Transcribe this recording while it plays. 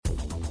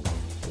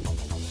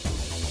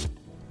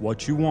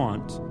what you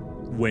want,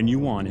 when you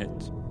want it,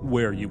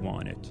 where you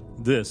want it.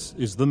 This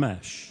is The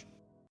Mesh.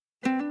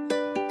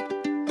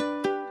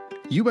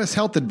 U.S.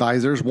 Health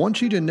Advisors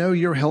wants you to know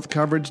your health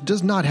coverage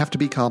does not have to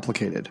be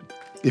complicated.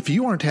 If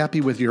you aren't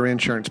happy with your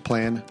insurance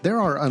plan,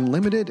 there are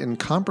unlimited and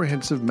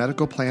comprehensive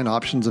medical plan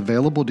options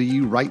available to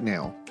you right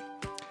now.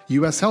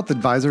 U.S. Health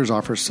Advisors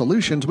offers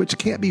solutions which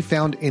can't be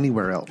found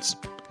anywhere else.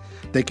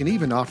 They can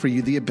even offer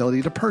you the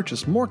ability to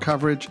purchase more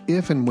coverage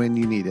if and when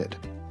you need it.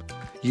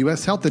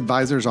 U.S. Health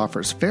Advisors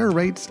offers fair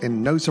rates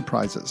and no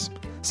surprises.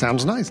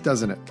 Sounds nice,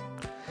 doesn't it?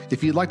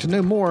 If you'd like to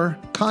know more,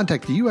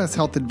 contact U.S.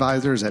 Health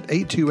Advisors at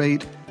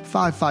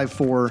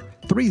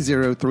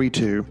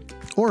 828-554-3032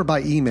 or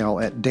by email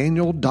at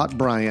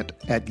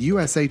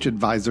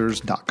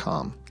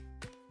daniel.bryant@ushadvisors.com.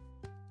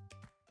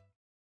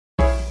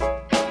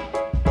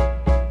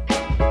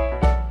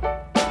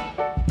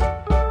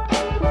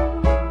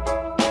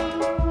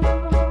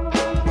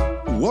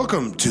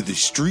 Welcome to the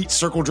Street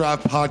Circle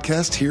Drive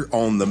podcast here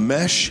on the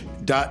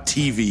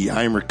Mesh.tv.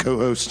 I am your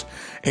co-host,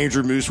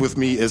 Andrew Moose. With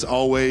me, as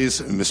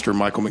always, Mr.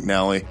 Michael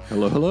McNally.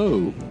 Hello,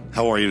 hello.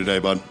 How are you today,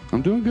 bud?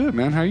 I'm doing good,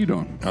 man. How you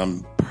doing?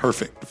 I'm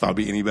perfect. If I'd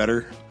be any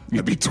better,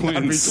 You'd be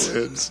twins.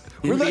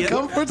 Where'd that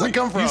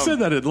come from? You said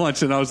that at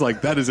lunch, and I was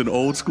like, that is an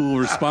old school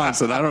response,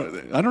 and I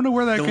don't know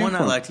where that came from. The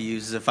one I like to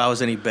use is if I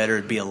was any better,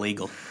 it'd be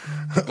illegal.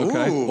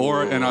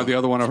 Okay. And the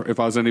other one, if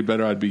I was any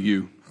better, I'd be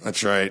you.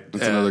 That's right.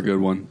 That's another good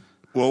one.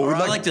 Well, or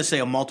I like to say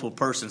a multiple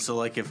person. So,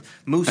 like, if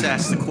Moose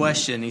asks the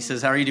question, he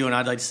says, "How are you doing?"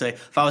 I'd like to say,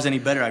 "If I was any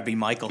better, I'd be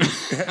Michael."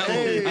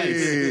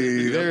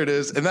 Hey, there it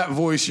is. And that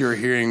voice you're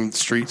hearing,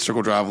 Street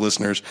Circle Drive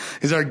listeners,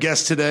 is our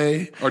guest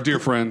today. Our dear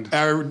friend.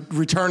 Our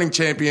returning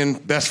champion,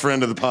 best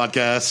friend of the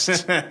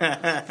podcast.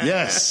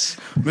 Yes,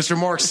 Mr.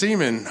 Mark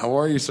Seaman. How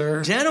are you,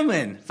 sir?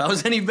 Gentlemen, if I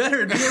was any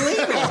better, it'd be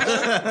illegal.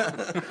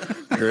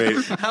 Great.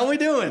 How we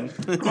doing?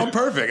 I'm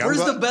perfect.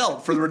 Where's the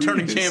belt for the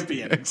returning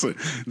champion? Excellent.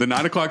 The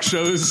 9 o'clock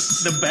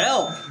shows. The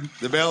bell.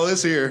 The bell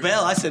is here.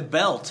 Bell. I said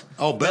belt.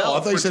 Oh, bell.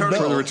 I thought you said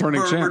bell. For the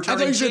returning champ. I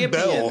thought you said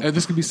bell. And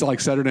this could be like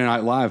Saturday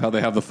Night Live, how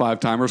they have the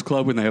 5 Timers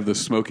Club when they have the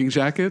smoking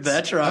jackets.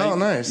 That's right. Oh,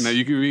 nice. Now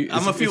you could be.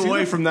 I'm a few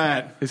away from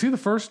that. Is he the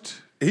first?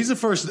 He's the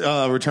first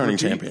returning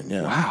champion.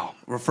 Yeah. Wow.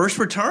 We're first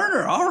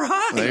returner. All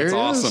right. There That's he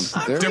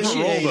awesome. is. Different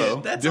role, though.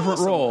 That's Different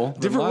awesome. role.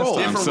 Different role.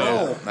 Different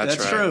role. That's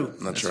right. True.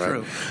 That's right.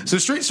 True. So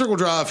Street Circle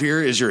Drive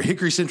here is your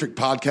Hickory-centric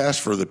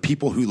podcast for the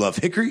people who love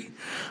Hickory.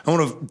 I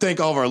want to thank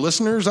all of our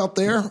listeners out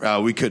there.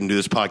 We couldn't do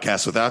this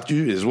podcast without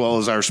you, as well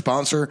as our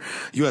sponsor,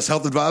 U.S.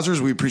 Health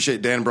Advisors. We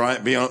appreciate Dan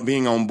Bryant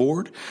being on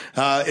board.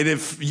 And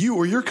if you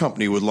or your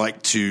company would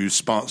like to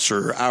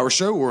sponsor our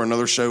show or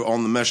another show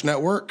on the Mesh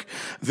Network,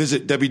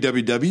 visit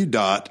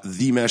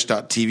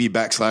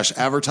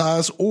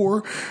www.themesh.tv/advertise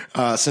or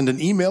send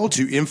an email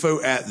to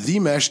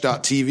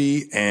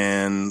info@themesh.tv,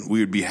 and we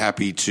would be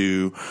happy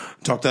to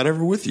talk that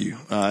over with you.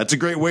 It's a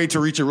great way to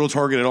reach a real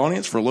targeted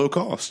audience for low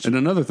cost. And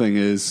another thing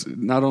is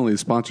not only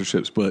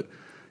sponsorships, but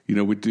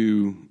we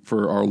do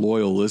for our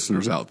loyal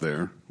listeners out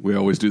there. We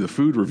always do the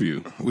food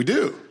review. We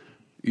do.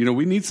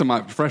 We need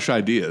some fresh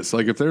ideas.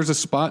 Like if there's a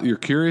spot you're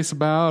curious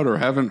about or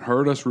haven't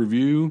heard us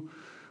review,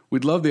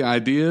 we'd love the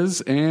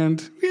ideas.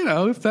 And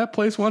if that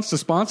place wants to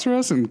sponsor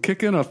us and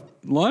kick in a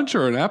lunch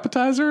or an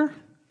appetizer,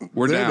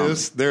 we're down.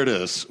 There it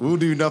is. We'll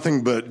do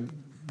nothing but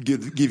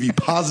give you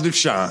positive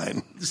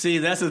shine. See,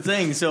 that's the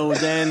thing. So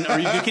then,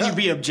 can you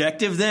be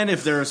objective then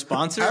if they're a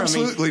sponsor?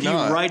 Absolutely do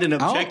not. You write an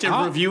objective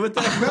review at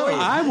that point? No,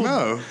 I will.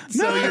 No.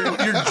 So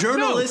your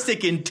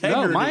journalistic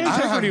integrity. No, my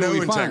integrity I have will no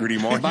be fine. integrity,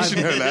 Mark. You should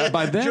know that.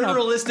 By then,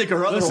 journalistic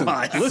or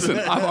otherwise. Listen,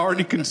 I've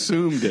already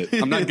consumed it.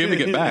 I'm not giving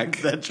it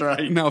back. That's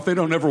right. Now, if they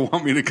don't ever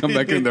want me to come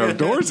back in their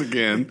doors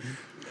again,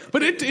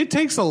 but it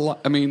takes a lot.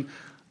 I mean,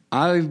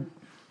 I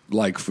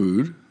like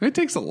food. It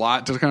takes a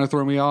lot to kind of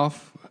throw me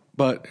off.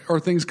 Or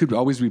things could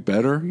always be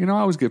better. I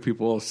always give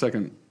people a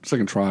second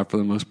try for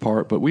the most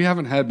part, but we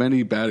haven't had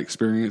many bad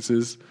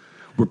experiences.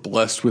 We're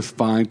blessed with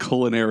fine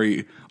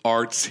culinary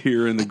arts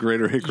here in the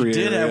greater Hickory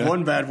area. You did have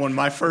one bad one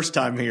my first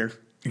time here.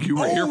 You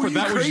were here for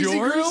that was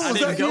yours? I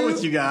didn't go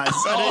with you guys.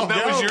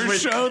 That was your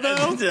show,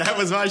 though? That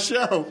was my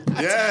show.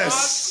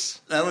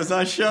 Yes. That was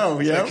my show,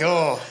 yeah.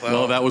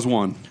 Well, that was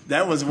one.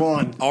 That was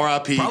one.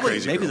 R.I.P. Probably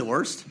Crazy maybe Girl. the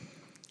worst.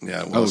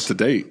 Yeah, it was. To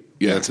date.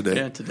 Yeah, today.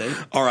 Yeah, today.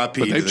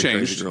 R.I.P. But they've to the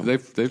changed. Crazy Girl.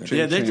 They've changed.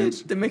 Yeah,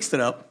 they mixed it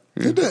up.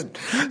 They did.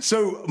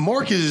 So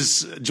Mark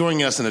is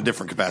joining us in a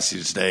different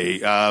capacity today.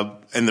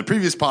 In the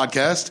previous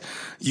podcast,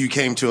 you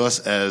came to us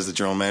as the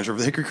general manager of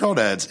the Hickory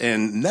Crawdads,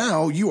 and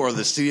now you are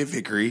the City of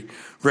Hickory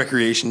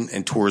Recreation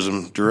and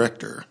Tourism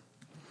Director.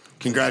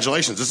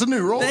 Congratulations. It's a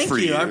new role for you.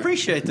 Thank you. I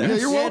appreciate that. Yeah,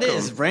 you're welcome. It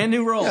is. Brand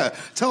new role. Yeah.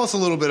 Tell us a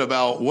little bit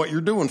about what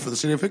you're doing for the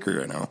City of Hickory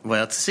right now.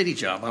 Well, it's a city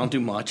job. I don't do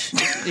much.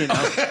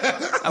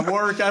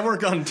 I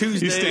work on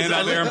Tuesdays. You stand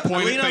out there and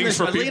point at things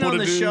for people to do. I lean on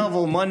the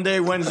shovel Monday,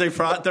 Wednesday,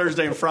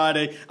 Thursday, and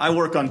Friday. I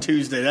work on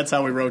Tuesday. That's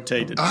how we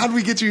rotated. How did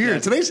we get you here?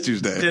 Today's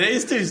Tuesday.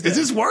 Today's Tuesday. Is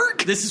this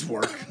work? This is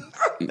work.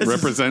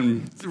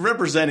 Representing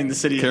the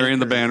city. Carrying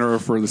the banner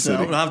for the city.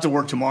 So I'll have to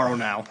work tomorrow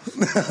now.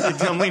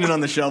 I'm leaning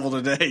on the shovel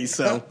today,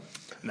 so...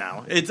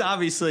 No, it's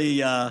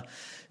obviously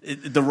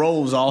The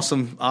role was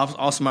awesome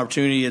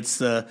opportunity. It's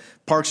the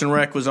Parks and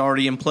Rec was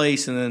already in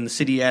place, and then the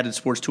city added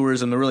sports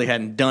tourism. They really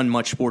hadn't done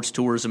much sports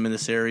tourism in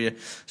this area,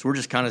 so we're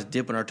just kind of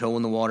dipping our toe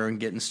in the water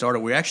and getting started.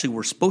 We actually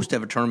were supposed to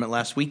have a tournament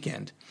last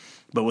weekend,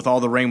 but with all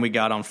the rain we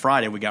got on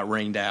Friday, we got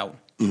rained out.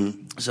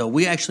 Mm-hmm. So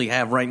we actually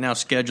have right now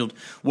scheduled.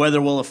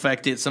 Weather will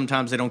affect it.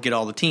 Sometimes they don't get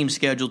all the teams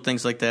scheduled,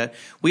 things like that.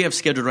 We have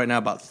scheduled right now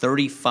about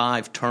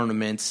 35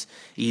 tournaments,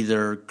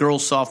 either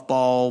girls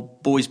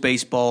softball, boys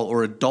baseball,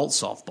 or adult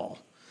softball.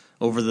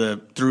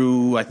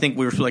 I think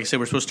we were, like I said,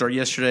 we're supposed to start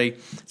yesterday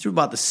through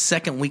about the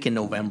second week in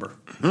November.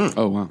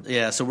 Oh, wow.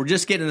 Yeah, so we're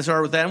just getting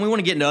started with that. And we want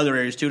to get into other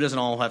areas, too. It doesn't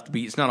all have to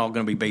be, it's not all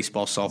going to be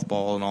baseball,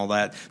 softball, and all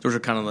that. Those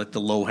are kind of like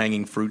the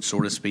low-hanging fruit, so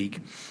to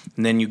speak.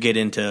 And then you get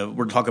into,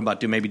 we're talking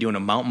about maybe doing a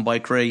mountain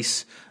bike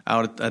race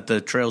out at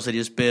the trails they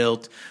just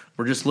built.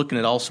 We're just looking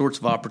at all sorts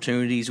of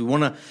opportunities. We'd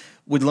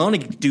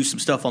want to do some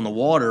stuff on the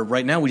water.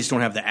 Right now, we just don't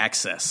have the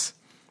access.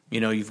 You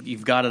know,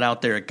 you've got it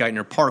out there at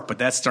Geithner Park, but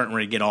that's starting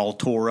to get all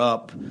tore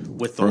up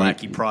with the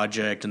Lackey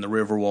Project and the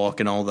Riverwalk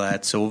and all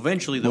that. So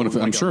eventually,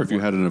 I'm sure if you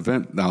had an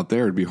event out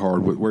there, it'd be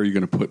hard. Where are you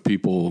going to put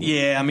people?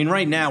 Yeah, I mean,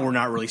 right now we're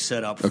not really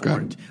set up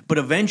for it, but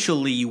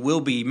eventually you will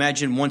be.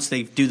 Imagine once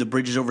they do the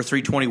bridges over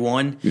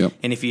 321,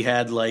 and if you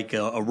had like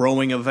a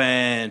rowing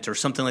event or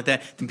something like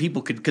that, then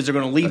people could, because they're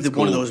going to leave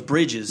one of those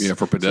bridges. Yeah,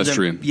 for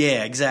pedestrian. So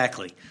then,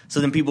 exactly.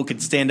 So then people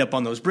could stand up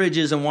on those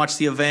bridges and watch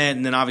the event,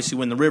 and then obviously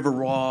when the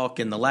Riverwalk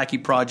and the Lackey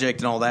Project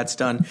and all that's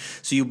done,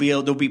 so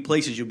there'll be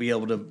places you'll be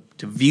able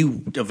to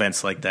view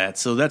events like that.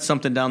 So that's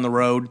something down the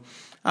road.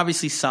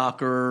 Obviously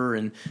soccer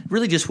and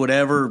really just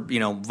whatever,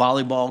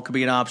 volleyball could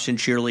be an option,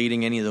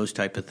 cheerleading, any of those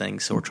type of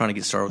things. So we're trying to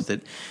get started with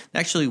it.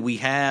 Actually,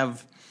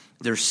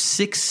 there's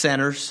 6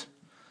 centers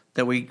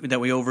that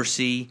we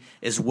oversee,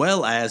 as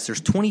well as there's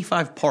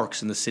 25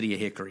 parks in the city of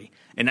Hickory.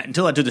 And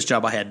until I did this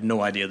job, I had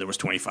no idea there was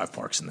 25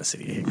 parks in the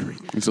city of Hickory.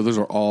 And so those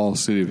are all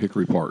City of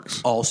Hickory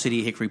parks? All City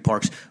of Hickory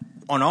parks.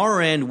 On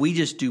our end, we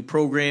just do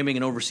programming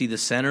and oversee the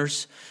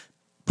centers.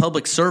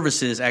 Public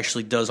Services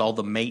actually does all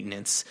the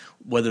maintenance,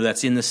 whether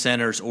that's in the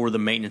centers or the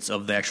maintenance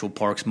of the actual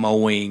parks,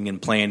 mowing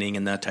and planting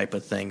and that type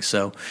of thing.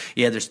 So,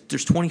 yeah,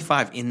 there's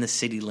 25 in the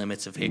city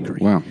limits of Hickory.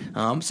 Wow.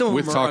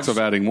 With talks of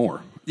adding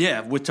more.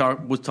 Yeah, with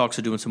talks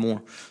of doing some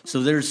more.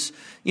 So there's,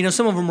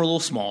 some of them are a little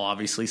small,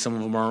 obviously. Some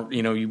of them aren't,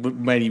 you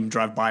might even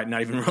drive by it and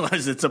not even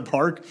realize it's a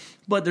park.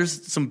 But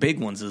there's some big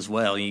ones as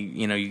well.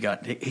 You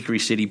got Hickory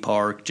City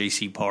Park,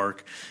 JC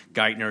Park,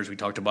 Geithner's. We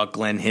talked about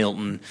Glen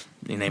Hilton.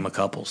 You name a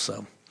couple,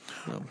 so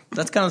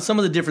that's kind of some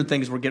of the different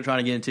things we're trying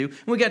to get into.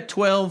 And we got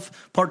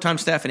 12 part-time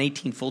staff and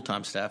 18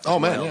 full-time staff.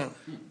 Man, yeah.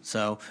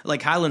 So,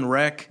 like Highland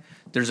Rec,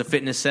 there's a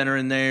fitness center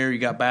in there. You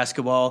got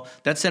basketball.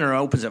 That center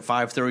opens at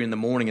 5:30 in the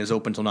morning and is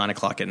open till 9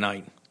 o'clock at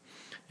night.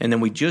 And then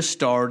we just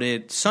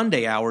started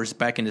Sunday hours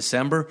back in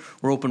December.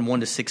 We're open 1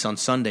 to 6 on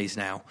Sundays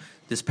now.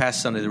 This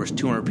past Sunday, there was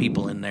 200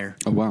 people in there.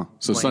 Oh, wow.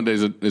 So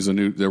Sundays is a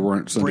new – there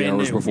weren't Sunday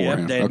hours before.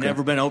 Yep, they've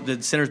never been open.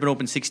 The center's been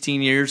open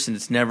 16 years, and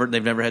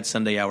they've never had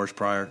Sunday hours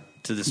prior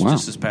to this,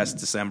 just this past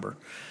December.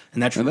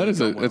 And that's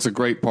it's a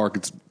great park.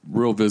 It's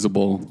real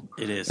visible.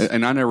 It is.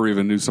 And I never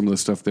even knew some of the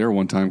stuff there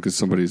one time because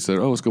somebody said,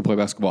 let's go play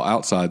basketball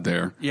outside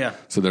there. Yeah.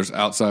 So there's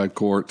outside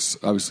courts.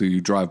 Obviously,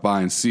 you drive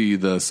by and see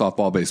the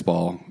softball,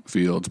 baseball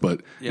fields,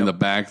 but in the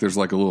back there's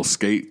like a little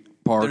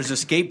skate park. There's a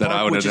skate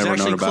park, which is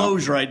actually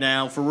closed right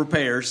now for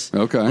repairs.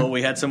 Okay. But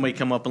we had somebody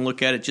come up and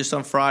look at it just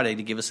on Friday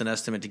to give us an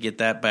estimate to get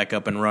that back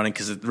up and running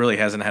because it really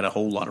hasn't had a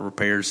whole lot of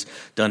repairs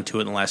done to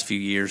it in the last few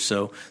years.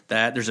 So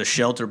there's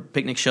a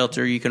picnic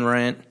shelter you can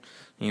rent.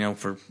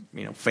 For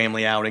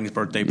family outings,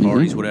 birthday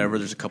parties, whatever.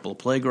 There's a couple of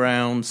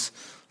playgrounds.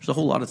 There's a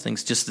whole lot of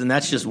things. And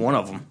that's just one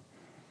of them.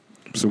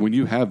 So when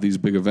you have these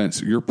big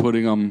events, you're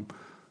putting them,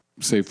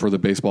 say for the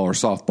baseball or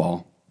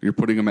softball, you're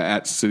putting them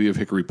at City of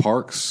Hickory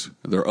Parks.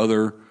 Are there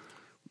other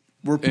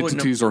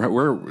entities or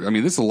where? I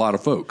mean, this is a lot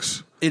of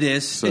folks. It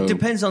is. So, it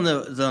depends on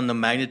the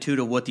magnitude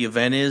of what the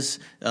event is.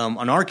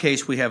 On our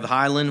case, we have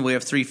Highland, we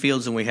have 3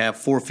 fields, and we have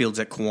 4 fields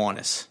at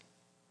Kiwanis.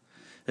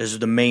 Those are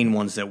the main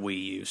ones that we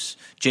use.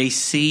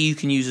 JC you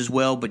can use as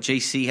well, but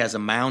JC has a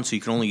mound, so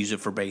you can only use it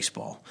for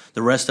baseball.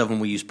 The rest of them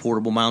we use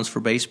portable mounds for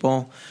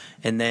baseball.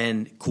 And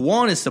then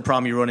Kiwanis, the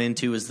problem you run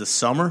into is the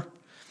summer,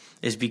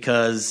 is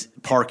because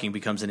parking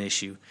becomes an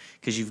issue.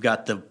 Because you've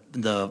got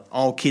the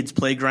all-kids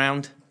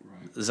playground,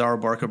 the Zara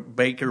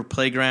Baker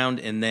playground,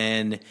 and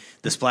then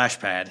the splash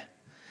pad.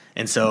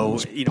 And so,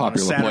 on a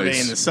Saturday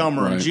in the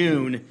summer in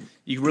June,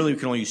 you really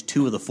can only use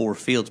 2 of the 4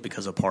 fields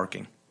because of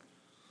parking.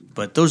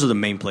 But those are the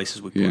main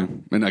places we play. Yeah,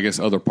 and I guess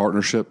other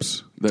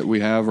partnerships that we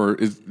have, or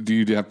do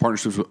you have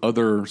partnerships with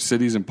other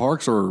cities and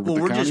parks, or with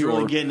the we're county, just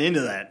really getting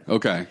into that.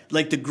 Okay,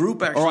 like the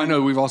group actually. Oh, I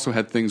know we've also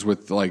had things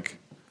with I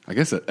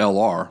guess at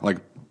LR, like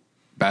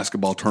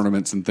basketball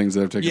tournaments and things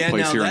that have taken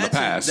place here in the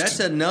past.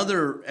 That's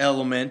another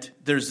element.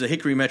 There's the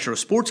Hickory Metro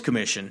Sports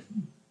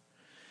Commission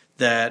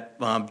that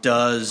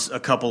does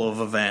a couple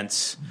of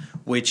events,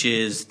 which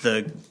is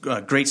the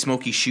Great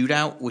Smoky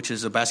Shootout, which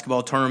is a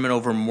basketball tournament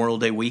over Memorial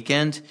Day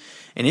weekend.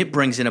 and it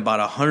brings in about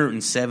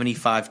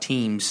 175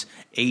 teams,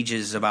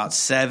 ages about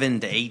 7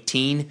 to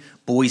 18,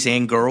 boys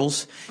and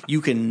girls.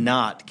 You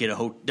cannot get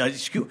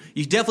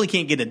you definitely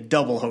can't get a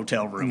double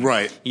hotel room.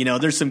 Right.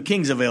 There's some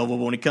kings available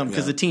when it comes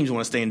because the teams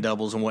want to stay in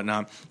doubles and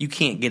whatnot. You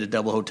can't get a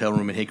double hotel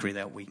room at Hickory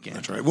that weekend.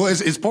 That's right. Well,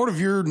 is part of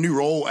your new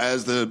role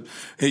as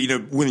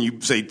when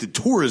you say the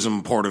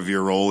tourism part of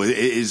your role,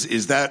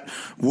 is that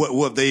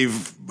what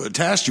they've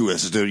tasked you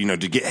with, is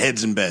to get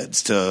heads and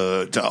beds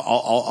to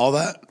all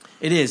that?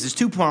 It is. There's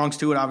two prongs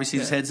to it. Obviously,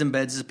 there's heads and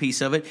beds is a piece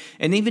of it,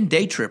 and even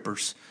day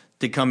trippers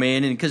to come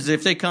in. And because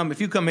if you come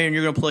here and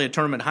you're going to play a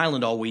tournament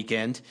Highland all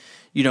weekend,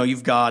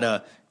 you've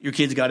got your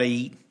kids got to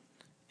eat.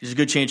 There's a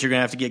good chance you're going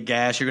to have to get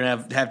gas. You're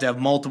going to have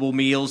multiple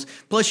meals.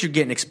 Plus, you're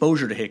getting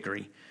exposure to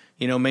Hickory.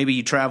 Maybe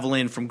you travel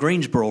in from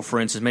Greensboro, for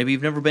instance. Maybe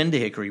you've never been to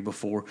Hickory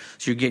before,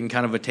 so you're getting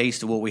kind of a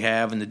taste of what we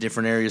have in the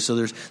different areas. So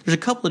there's a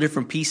couple of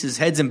different pieces.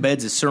 Heads and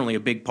beds is certainly a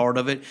big part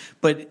of it,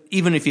 but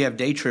even if you have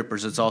day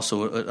trippers, it's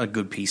also a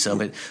good piece of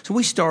it. So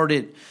we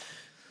started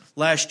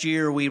last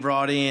year. We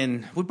brought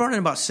in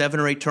about 7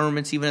 or 8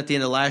 tournaments. Even at the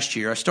end of last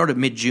year, I started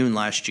mid-June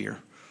last year.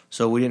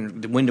 So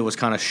the window was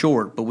kind of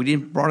short, but we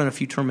brought in a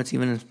few tournaments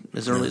even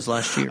as early as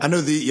last year. I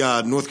know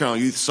the North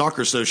Carolina Youth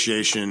Soccer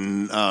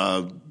Association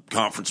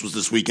conference was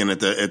this weekend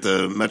at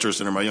the Metro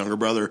Center. My younger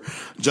brother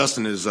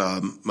Justin is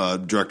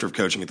director of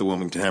coaching at the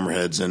Wilmington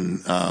Hammerheads,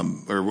 and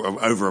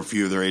or over a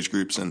few of their age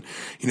groups, and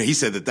he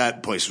said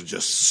that place was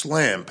just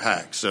slam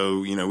packed. So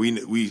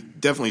we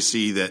definitely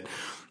see that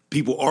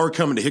people are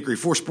coming to Hickory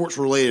for sports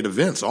related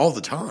events all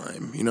the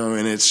time.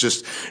 And it's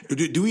just,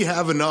 do we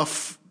have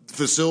enough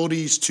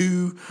facilities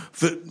to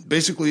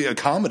basically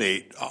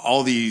accommodate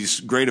all these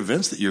great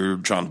events that you're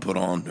trying to put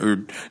on,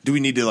 or do we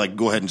need to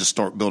go ahead and just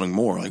start building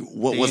more?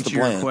 What's the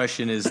plan? Your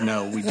question is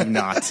no, we do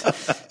not.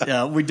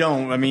 We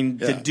don't. I mean,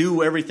 to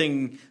do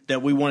everything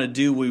that we want to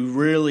do, we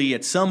really,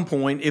 at some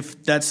point,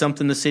 if that's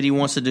something the city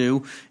wants to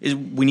do, is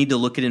we need to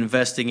look at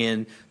investing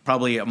in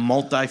probably a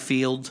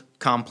multi-field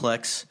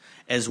complex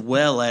as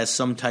well as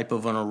some type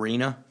of an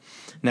arena.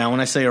 Now, when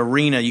I say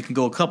arena, you can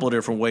go a couple of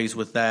different ways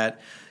with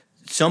that.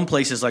 Some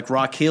places like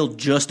Rock Hill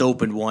just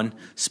opened one.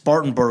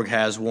 Spartanburg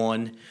has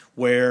one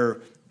where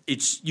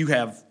you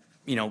have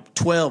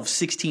 12,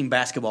 16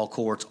 basketball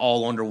courts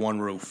all under one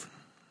roof.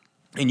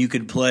 And you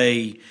could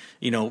play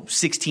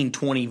 16,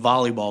 20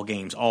 volleyball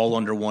games all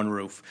under one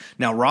roof.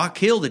 Now Rock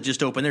Hill that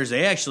just opened theirs,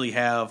 they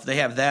have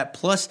that,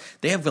 plus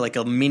they have like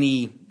a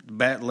mini,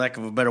 lack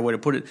of a better way to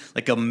put it,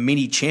 like a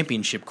mini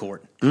championship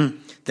court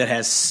that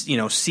has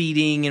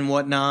seating and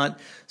whatnot.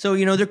 So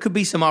there could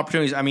be some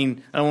opportunities. I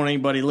mean, I don't want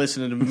anybody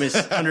listening to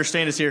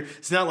misunderstand us here.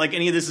 It's not like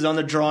any of this is on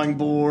the drawing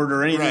board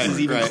or any of this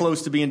is even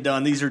close to being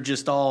done. These are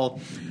just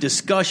all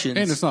discussions,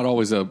 and it's not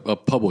always a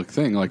public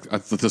thing. Like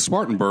the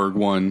Spartanburg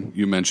one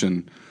you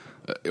mentioned,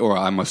 or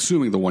I'm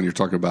assuming the one you're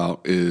talking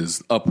about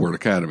is Upward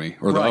Academy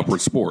or the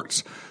Upward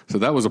Sports. So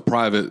that was a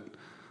private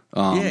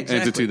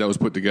entity that was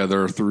put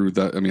together through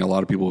that. I mean, a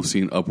lot of people have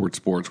seen Upward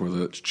Sports,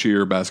 whether it's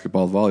cheer,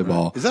 basketball,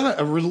 volleyball. Is that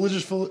a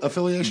religious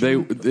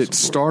affiliation? It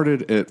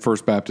started at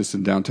First Baptist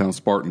in downtown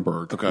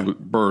Spartanburg. Okay.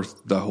 It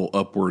birthed the whole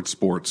Upward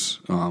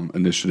Sports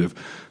initiative.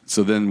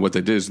 So then what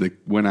they did is they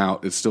went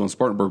out. It's still in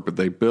Spartanburg, but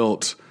they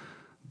built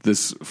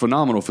this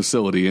phenomenal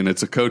facility, and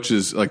it's a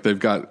coach's, they've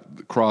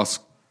got cross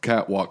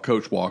catwalk,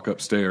 coach walk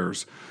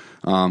upstairs.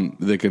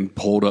 They can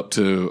hold up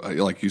to,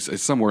 like you say,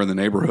 somewhere in the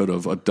neighborhood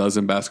of a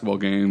dozen basketball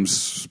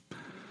games,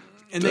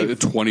 and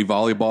 20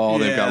 volleyball.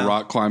 Yeah. They've got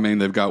rock climbing.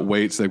 They've got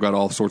weights. They've got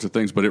all sorts of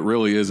things. But it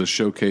really is a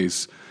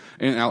showcase.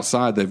 And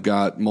outside, they've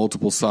got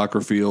multiple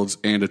soccer fields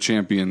and a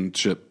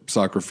championship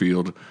soccer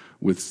field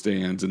with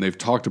stands. And they've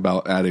talked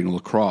about adding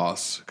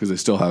lacrosse because they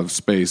still have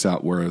space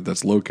out where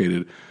that's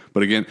located.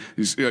 But again,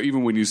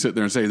 even when you sit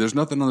there and say, there's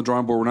nothing on the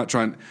drawing board, we're not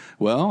trying.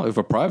 Well, if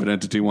a private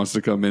entity wants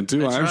to come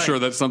into, I'm sure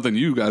that's something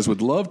you guys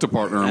would love to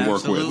partner and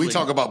work with. We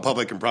talk about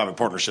public and private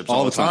partnerships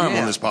all the time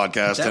on this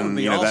podcast, and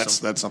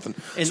awesome. that's something.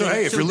 And so,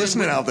 if you're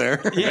listening out there,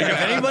 if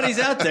anybody's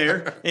out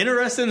there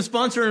interested in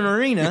sponsoring an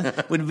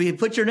arena,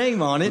 put your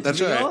name on it.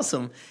 That's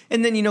awesome.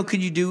 And then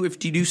could you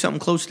do something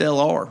close to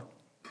LR?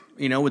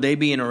 Would they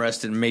be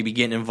interested in maybe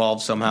getting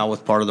involved somehow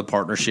with part of the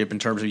partnership in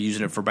terms of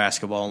using it for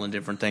basketball and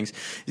different things?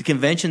 The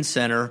convention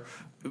center,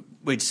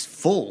 it's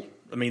full.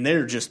 I mean,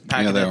 they're just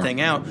packing that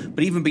thing out.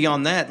 But even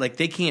beyond that,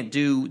 they can't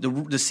do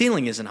the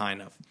ceiling isn't high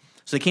enough,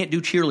 so they can't do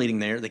cheerleading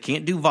there. They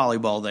can't do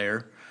volleyball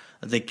there.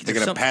 They're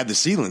going to pad the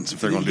ceilings if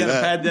they're going to do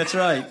that. That's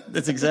right.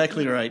 That's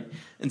exactly right.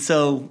 And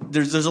so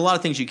there's a lot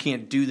of things you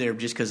can't do there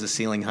just because of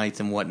ceiling height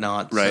and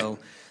whatnot. Right. So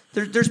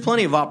there's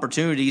plenty of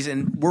opportunities,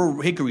 and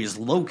where Hickory is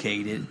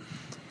located,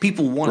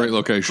 people want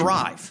to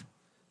drive.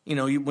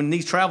 When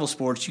these travel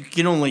sports,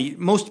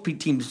 most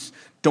teams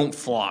don't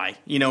fly.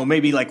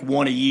 Maybe like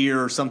one a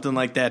year or something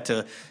like that.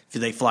 If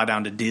they fly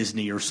down to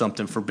Disney or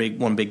something for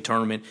one big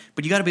tournament,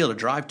 but you got to be able to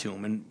drive to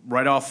them. And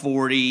right off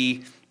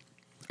 40.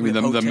 I mean,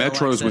 the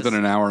metro's within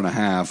an hour and a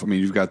half. I mean,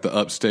 you've got the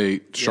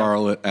upstate,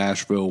 Charlotte,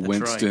 Asheville,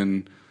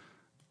 Winston.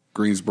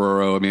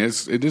 Greensboro. I mean,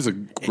 it is a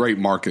great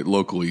market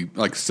locally,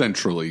 like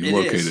centrally It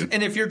located. is.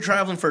 And if you're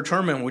traveling for a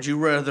tournament, would you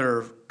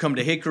rather come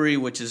to Hickory,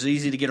 which is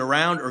easy to get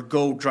around, or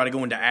try to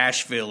go into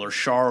Asheville or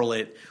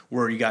Charlotte,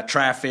 where you got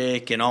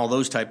traffic and all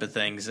those type of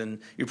things? And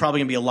you're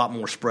probably going to be a lot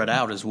more spread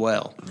out as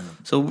well.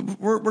 So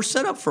we're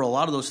set up for a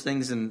lot of those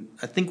things, and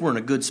I think we're in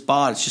a good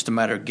spot. It's just a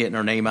matter of getting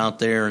our name out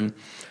there and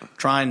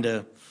trying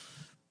to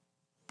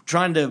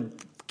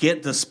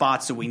get the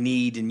spots that we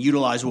need and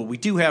utilize what we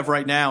do have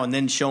right now, and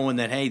then showing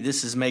that, hey,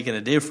 this is making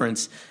a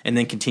difference, and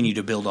then continue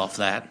to build off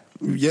that.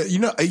 Yeah,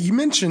 you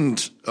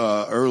mentioned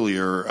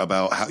earlier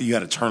about how you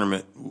had a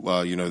tournament,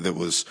 that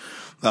was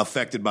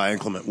affected by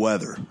inclement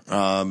weather.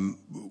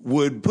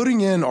 Would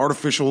putting in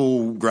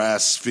artificial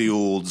grass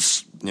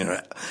fields,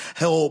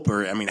 help?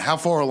 Or how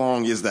far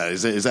along is that?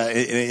 Is that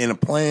in a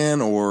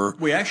plan, or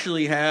we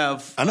actually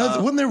have? I know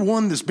wasn't there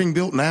one that's being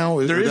built now?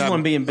 There is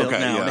one being built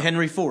now, yeah. the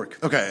Henry Fork.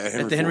 Okay,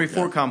 at the Henry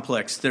Fork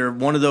complex. They're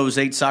one of those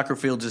 8 soccer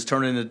fields is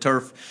turning into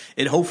turf.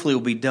 It hopefully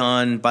will be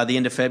done by the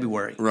end of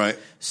February. Right.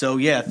 So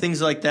yeah,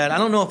 things like that. I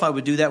don't know if I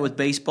would do that with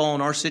baseball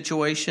in our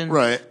situation,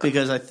 right?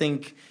 Because I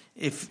think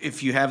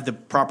if you have the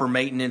proper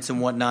maintenance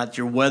and whatnot,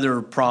 your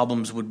weather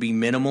problems would be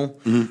minimal.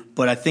 Mm-hmm.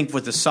 But I think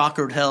with the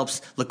soccer it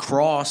helps.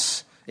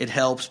 Lacrosse it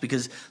helps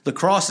because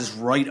lacrosse is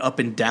right up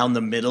and down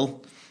the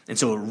middle, and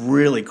so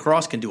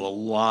lacrosse can do a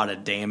lot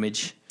of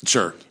damage.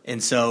 Sure.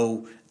 And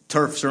so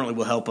turf certainly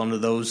will help under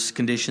those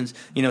conditions.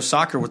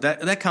 Soccer with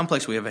that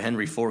complex we have at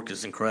Henry Fork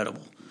is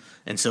incredible.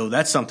 And so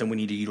that's something we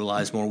need to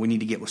utilize more. We need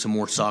to get some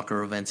more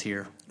soccer events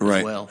here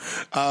as well.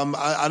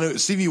 I know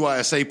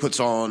CVYSA puts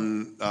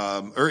on,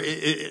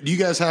 do you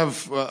guys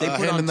have a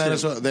hand in that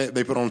as well?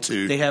 They put on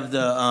too. They have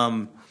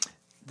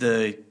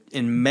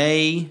in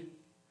May,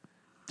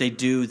 they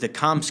do the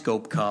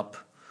ComScope Cup,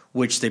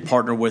 which they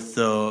partner with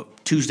the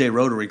Tuesday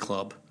Rotary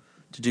Club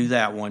to do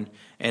that one.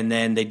 And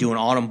then they do an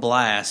Autumn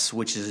Blast,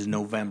 which is in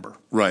November.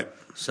 Right.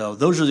 So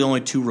those are the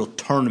only 2 real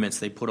tournaments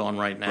they put on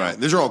right now. Right.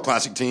 These are all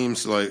classic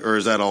teams, or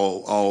is that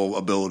all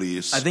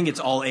abilities? I think it's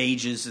all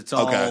ages. It's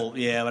all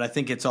but I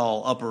think it's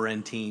all upper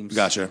end teams.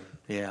 Gotcha.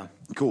 Yeah.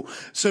 Cool.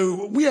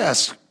 So we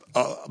ask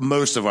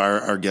most of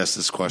our guests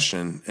this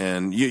question,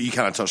 and you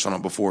kind of touched on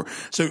it before.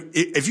 So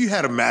if you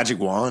had a magic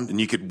wand and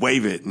you could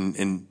wave it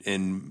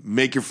and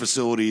make your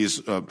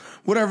facilities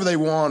whatever they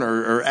want,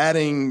 or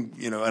adding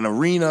an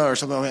arena or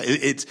something like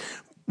that,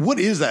 what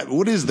is that?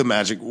 What is the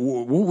magic?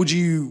 What would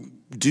you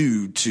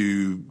do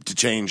to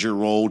change your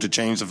role, to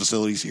change the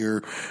facilities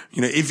here?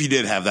 If you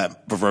did have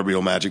that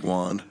proverbial magic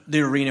wand,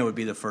 the arena would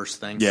be the first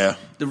thing. Yeah,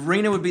 the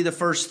arena would be the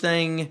first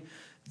thing.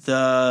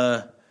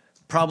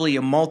 Probably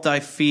a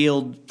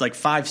multi-field, like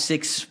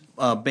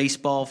 5-6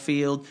 baseball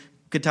field.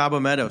 Catawba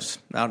Meadows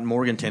out in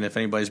Morganton, if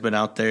anybody's been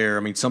out there.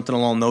 Something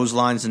along those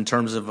lines in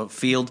terms of a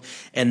field.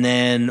 And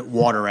then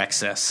water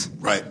access.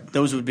 Right.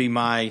 Those would be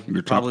my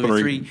probably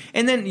 3.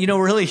 And then,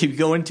 really, if you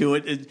go into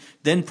it,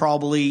 then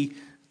probably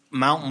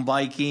mountain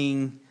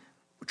biking,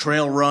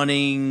 trail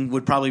running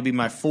would probably be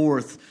my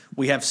 4th.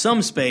 We have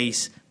some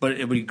space, but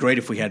it would be great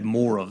if we had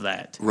more of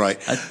that.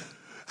 Right.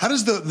 How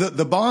does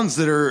the bonds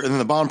that are, and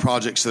the bond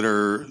projects that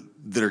are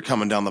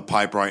coming down the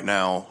pipe right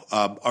now,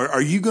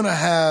 are you going to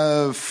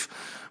have,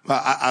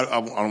 I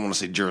don't want to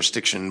say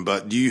jurisdiction,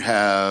 but do you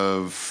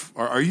have,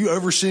 are you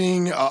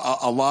overseeing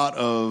a lot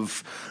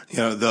of,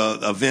 the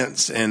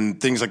events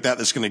and things like that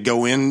that's going to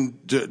go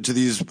into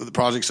these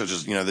projects, such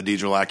as, the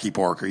Deidre Lackey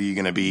Park? Are you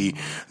going to be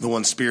the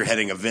one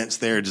spearheading events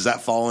there? Does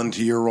that fall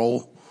into your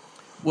role?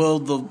 Well,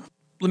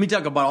 let me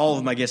talk about all of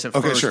them, I guess, at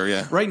first. Okay, sure,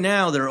 yeah. Right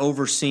now, they're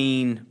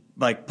overseen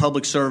like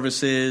public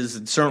services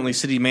and certainly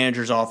city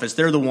manager's office.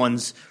 They're the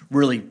ones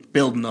really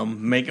building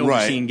them,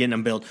 overseeing getting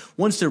them built.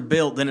 Once they're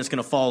built, then it's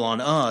going to fall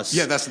on us.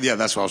 That's what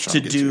I was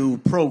trying to do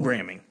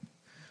programming.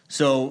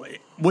 So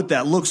what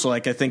that looks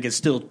like, I think, is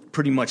still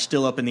pretty much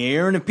still up in the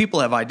air. And if people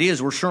have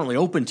ideas, we're certainly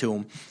open to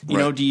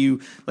them. Do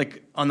you,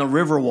 like on the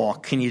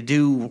Riverwalk, can you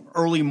do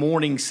early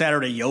morning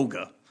Saturday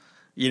yoga?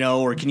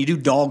 Or can you do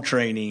dog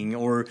training?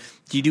 Or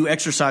do you do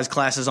exercise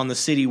classes on the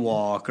city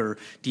walk? Or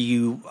do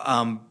you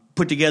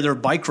put together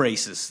bike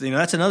races?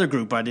 That's another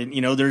group I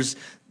didn't. There's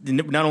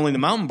not only the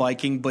mountain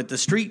biking, but the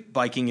street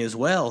biking as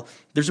well.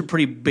 There's a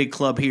pretty big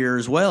club here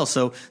as well.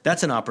 So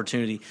that's an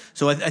opportunity.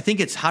 So I think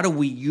it's how do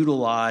we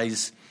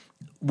utilize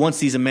once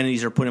these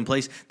amenities are put in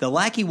place. The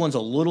Lackey one's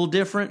a little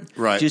different,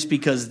 right? Just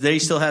because they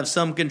still have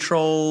some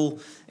control,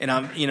 and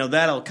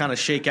that'll kind of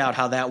shake out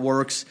how that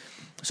works.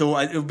 So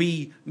it'll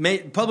be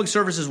public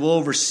services will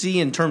oversee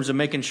in terms of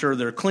making sure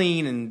they're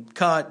clean and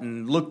cut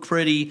and look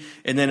pretty,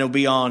 and then it'll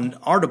be on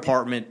our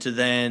department to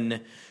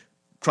then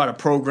try to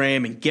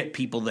program and get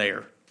people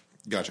there.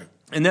 Gotcha.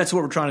 And that's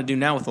what we're trying to do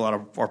now with a lot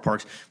of our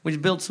parks. We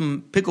built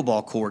some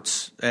pickleball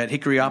courts at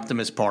Hickory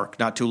Optimist Park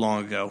not too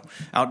long ago,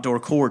 outdoor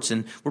courts,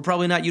 and we're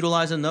probably not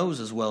utilizing those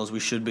as well as we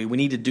should be. We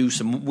need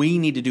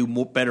to do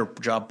more better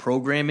job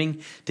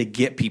programming to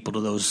get people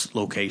to those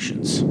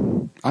locations.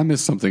 I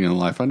missed something in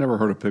life. I never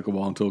heard of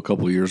pickleball until a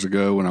couple of years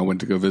ago when I went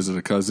to go visit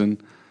a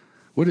cousin.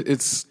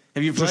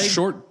 Have you played? Just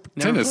short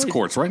Never tennis played?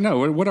 courts, right?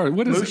 No, what is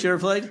Moose, it? you ever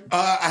played?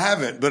 I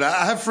haven't, but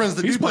I have friends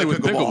that He's do play played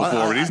with pickle pickleball.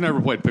 before, but he's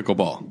never played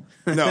pickleball.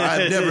 No,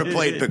 I've never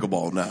played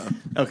pickleball. No.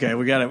 Okay,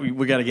 we got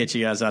to get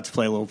you guys out to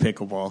play a little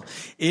pickleball.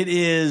 It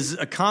is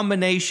a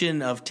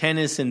combination of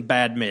tennis and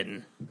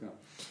badminton.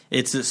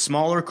 It's a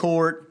smaller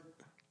court.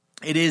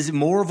 It is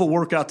more of a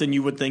workout than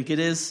you would think it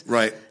is.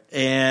 Right.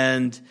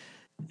 And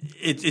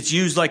it's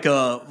used like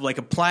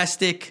a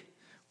plastic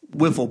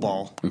wiffle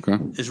ball. Okay.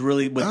 Is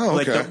really with,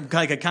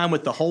 like a kind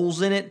with the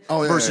holes in it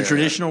versus a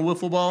traditional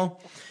wiffle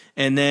ball,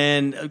 and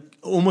then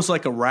almost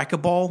like a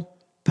racquetball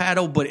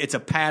paddle, but it's a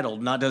paddle,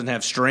 doesn't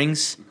have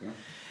strings. Okay.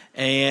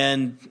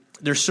 And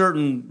there's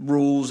certain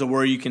rules of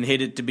where you can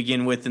hit it to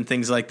begin with and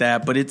things like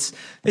that. But it's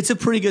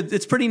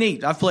pretty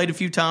neat. I've played a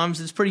few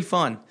times. It's pretty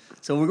fun.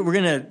 So we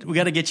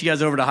got to get you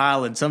guys over to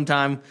Highland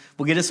sometime.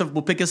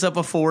 We'll pick us up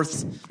a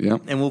fourth,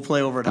 and we'll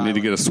play over at Highland. I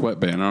need to get a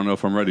sweatband. I don't know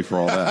if I'm ready for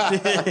all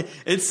that.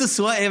 It's the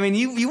sweat. I mean,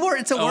 you were.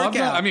 It's a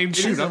workout. I've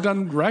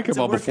done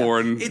racquetball before,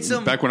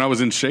 and back when I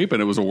was in shape,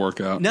 and it was a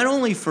workout. Not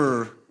only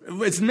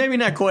it's maybe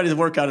not quite as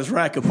workout as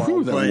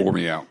racquetball. That wore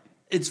me out.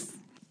 It's.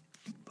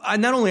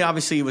 Not only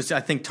obviously it was, I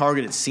think,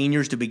 targeted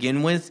seniors to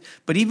begin with,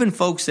 but even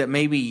folks that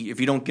maybe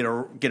if you don't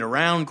get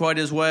around quite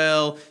as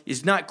well,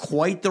 is not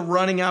quite the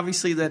running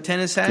obviously that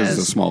tennis has. Because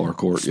it's a smaller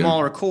court.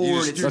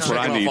 That's what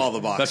I need. All the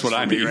boxes That's what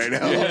I need right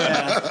now.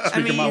 Yeah.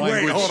 I mean,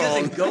 it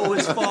doesn't go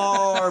as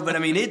far, but I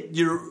mean,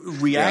 your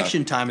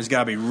reaction time has got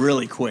to be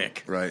really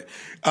quick. Right.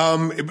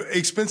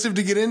 Expensive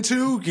to get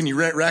into? Can you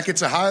rent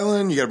rackets at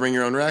Highland? You got to bring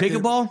your own racket?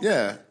 Pickleball?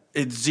 Yeah.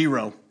 It's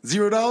 $0.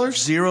 $0?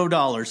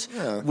 $0.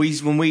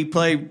 Yeah. When we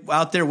play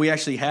out there, we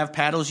actually have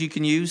paddles you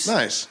can use.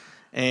 Nice.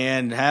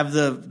 And have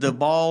the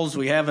balls.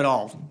 We have it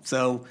all.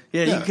 So,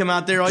 you can come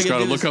out there. All Just you got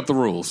to look up the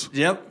rules.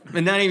 Yep.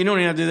 And you don't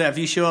even have to do that. If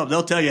you show up,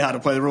 they'll tell you how to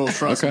play the rules.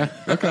 Trust me.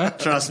 Okay.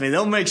 Trust me.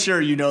 They'll make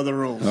sure you know the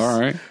rules. All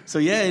right. So,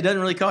 it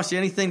doesn't really cost you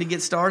anything to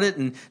get started.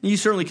 And you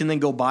certainly can then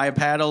go buy a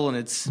paddle, and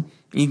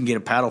you can get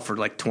a paddle for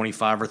like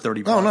 $25 or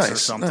 $30 or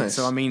something. Nice.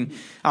 So, I mean,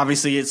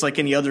 obviously, it's like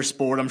any other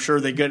sport. I'm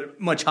sure they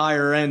get much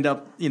higher end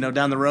up,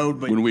 down the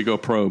road. But when we go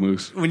pro,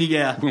 Moose. When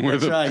we're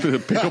the right.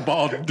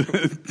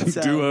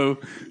 pickleball duo,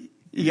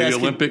 the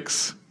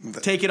Olympics.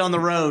 Take it on the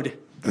road.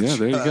 Yeah,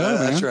 there you go,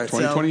 man. That's right.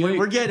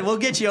 2028. We'll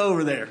get you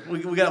over there. We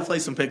got to play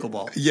some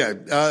pickleball.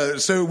 Yeah.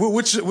 So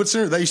what's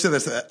center? You said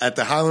that's at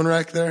the Highland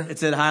Rec there?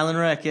 It's at Highland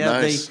Rec, yeah.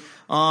 Nice.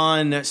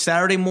 On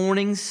Saturday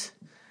mornings,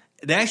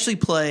 they actually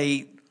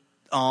play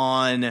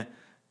on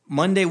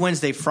Monday,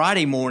 Wednesday,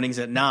 Friday mornings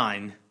at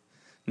 9.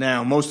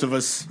 Now, most of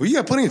us... Well, you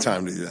got plenty of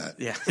time to do that.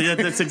 Yeah,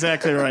 that's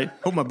exactly right.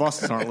 Hope my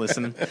bosses aren't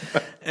listening.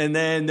 And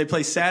then they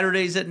play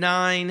Saturdays at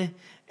 9,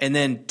 and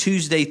then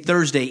Tuesday,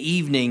 Thursday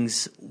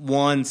evenings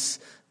once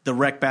the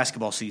rec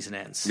basketball season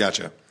ends.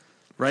 Gotcha.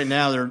 Right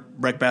now, their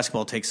rec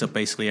basketball takes up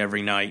basically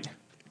every night.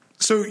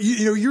 So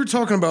you're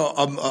talking about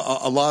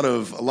a lot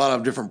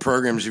of different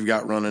programs you've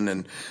got running,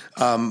 and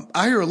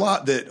I hear a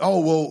lot that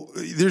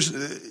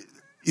there's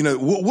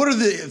what are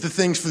the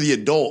things for the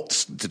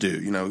adults to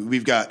do?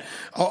 We've got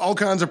all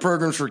kinds of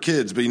programs for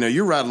kids, but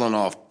you're rattling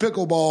off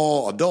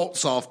pickleball, adult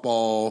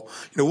softball.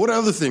 What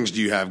other things do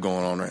you have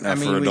going on right now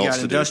for adults to do? We got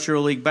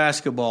industrial league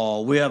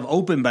basketball. We have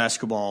open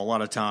basketball a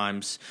lot of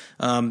times.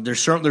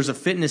 There's a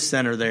fitness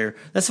center there.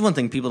 That's the one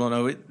thing people don't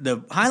know.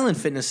 The Highland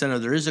Fitness Center,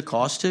 there is a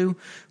cost to,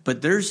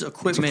 but there's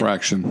equipment. It's a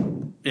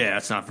fraction. Yeah,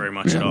 it's not very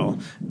much at all.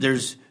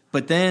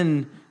 But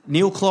then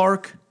Neil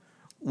Clark,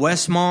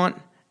 Westmont,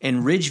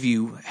 and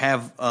Ridgeview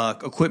have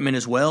equipment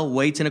as well,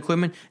 weights and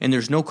equipment, and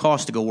there's no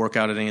cost to go work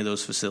out at any of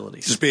those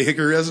facilities. Just be a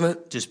Hickory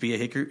resident? Just be a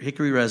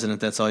Hickory resident.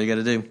 That's all you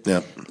got to do.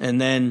 Yeah. And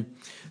then,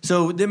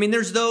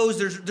 there's those.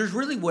 There's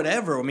really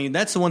whatever. I mean,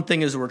 that's the one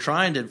thing is we're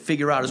trying to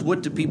figure out is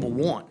what do people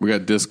want. We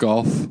got disc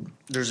golf.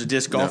 There's a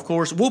disc golf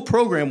course. We'll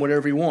program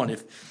whatever you want.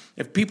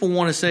 If people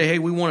want to say, hey,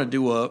 we want to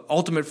do a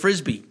ultimate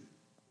frisbee,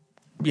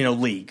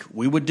 league,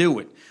 we would do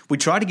it. We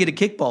tried to get a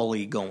kickball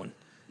league going,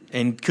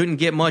 and couldn't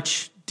get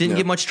much. Didn't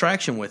get much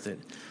traction with it.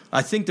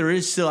 I think there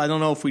is still, I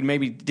don't know if we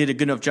maybe did a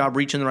good enough job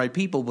reaching the right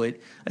people, but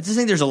I just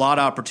think there's a lot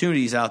of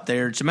opportunities out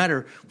there. It's a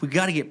matter, we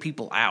got to get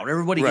people out.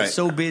 Everybody gets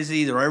so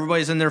busy,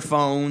 everybody's in their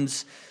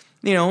phones.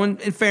 In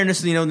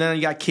fairness, then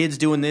you got kids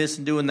doing this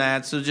and doing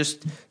that. So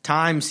just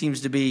time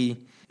seems to be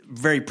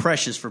very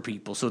precious for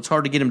people. So it's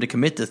hard to get them to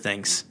commit to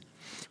things.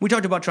 We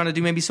talked about trying to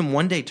do maybe some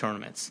one-day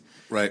tournaments.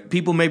 Right.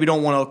 People maybe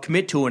don't want to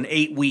commit to an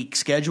 8-week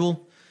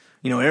schedule.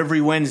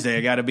 Every Wednesday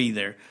I got to be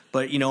there.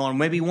 But, on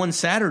maybe one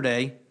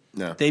Saturday,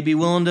 they'd be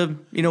willing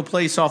to,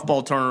 play a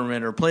softball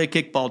tournament or play a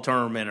kickball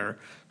tournament or,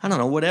 I don't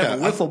know, whatever,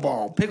 wiffle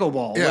ball,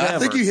 pickleball, whatever. I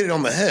think you hit it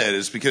on the head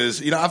is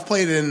because, I've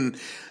played in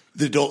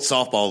the adult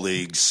softball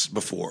leagues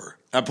before.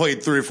 I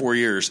played 3 or 4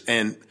 years,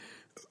 and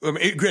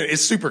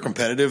it's super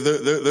competitive,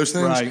 those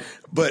things. Right.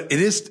 But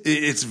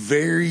it's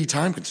very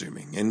time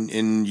consuming,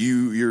 and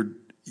you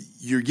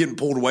you're getting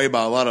pulled away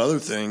by a lot of other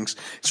things.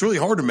 It's really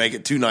hard to make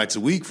it 2 nights a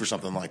week for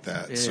something like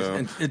that. So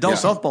And adult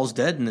softball's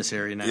dead in this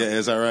area now. Yeah,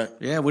 is that right?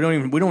 Yeah, we don't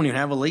even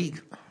have a league.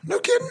 No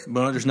kidding.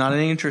 But there's not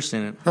any interest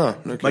in it. Huh,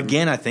 no kidding.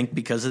 Again, I think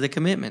because of the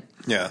commitment.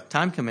 Yeah.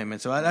 Time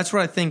commitment. So that's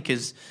what I think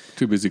is.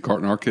 Too busy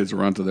carting our kids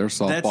around to their That's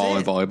softball it.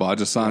 and volleyball. I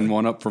just signed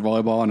one up for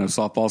volleyball. I know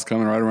softball's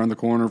coming right around the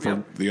corner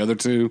for the other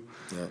two.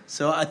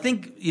 So I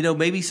think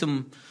maybe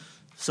some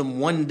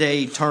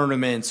 1-day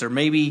tournaments, or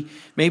maybe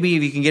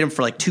if you can get them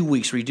for like 2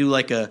 weeks, where you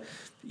do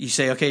you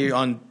say, okay, you're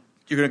going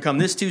to come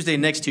this Tuesday,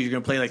 next Tuesday, you're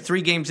going to play like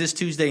 3 games this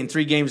Tuesday and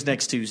 3 games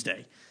next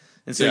Tuesday,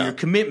 and so your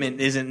commitment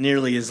isn't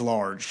nearly as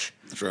large.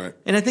 That's right.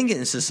 And I think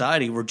in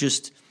society we're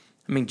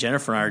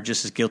Jennifer and I are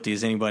just as guilty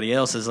as anybody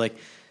else. Is like,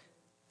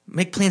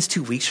 make plans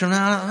 2 weeks from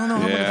now. I don't know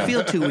how I'm going to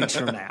feel 2 weeks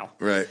from now.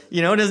 Right.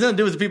 It has nothing to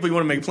do with the people you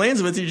want to make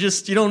plans with.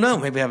 You don't know.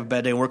 Maybe I have a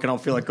bad day at work and I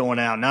don't feel like going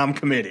out. Now I'm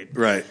committed.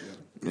 Right.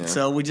 Yeah.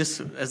 So we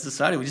just, as a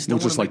society, we just don't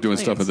We're just want like to doing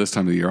make stuff at plans. this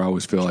time of the year. I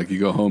always feel like you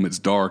go home, it's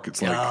dark.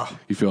 It's like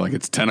you feel like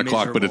it's 10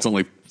 o'clock, but it's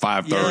only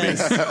 5:30.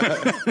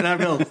 Yes. And I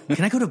go,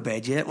 can I go to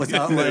bed yet?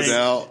 Without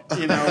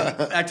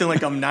acting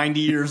like I'm 90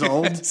 years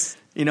old.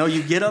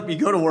 You get up, you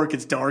go to work,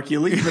 it's dark. You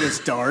leave, but it's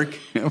dark.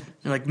 Yep.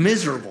 You're like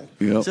miserable.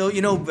 Yep. So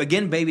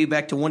again, baby,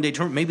 back to 1-day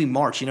tournament. Maybe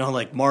March.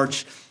 Like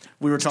March.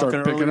 We were talking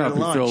Start picking earlier up at and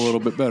lunch. feel a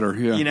little bit better.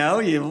 Yeah.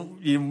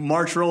 You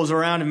March rolls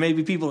around and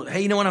maybe people,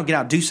 hey, I'll get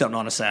out and do something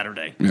on a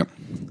Saturday. Yep.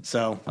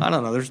 So I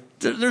don't know.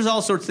 There's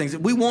all sorts of things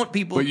we want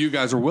people. But you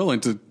guys are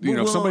willing to,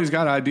 if somebody's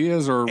got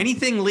ideas or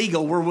anything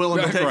legal, we're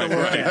willing to take a look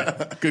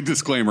at. Good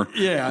disclaimer.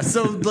 Yeah.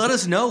 So let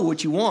us know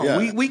what you want.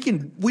 Yeah.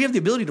 We have the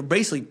ability to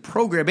basically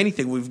program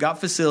anything. We've got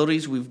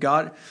facilities. We've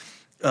got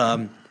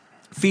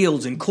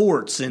fields and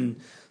courts, and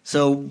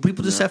so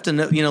people just have to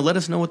know. Let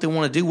us know what they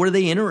want to do. What are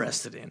they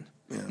interested in?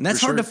 And that's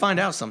for hard sure. to find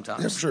out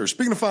sometimes. Yeah, for sure.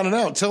 Speaking of finding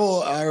out,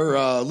 tell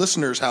our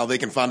listeners how they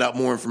can find out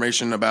more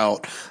information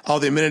about all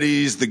the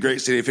amenities the great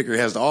city of Hickory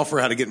has to offer,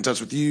 how to get in touch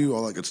with you,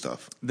 all that good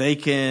stuff. They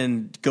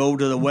can go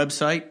to the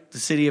website, the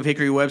City of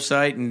Hickory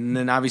website, and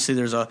then obviously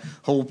there's a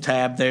whole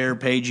tab there,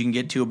 page you can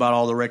get to about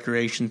all the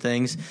recreation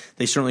things.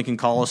 They certainly can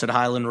call us at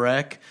Highland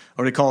Rec,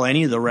 or they call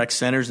any of the rec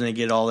centers, and they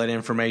get all that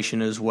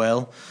information as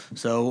well.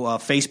 So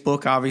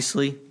Facebook,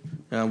 obviously.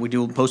 We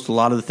do post a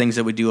lot of the things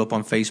that we do up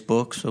on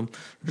Facebook, so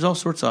there's all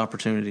sorts of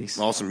opportunities.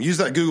 Awesome. Use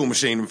that Google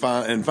machine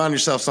and find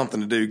yourself something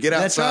to do. Get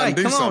That's outside right. and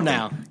do Come on something.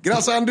 now. Get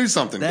outside and do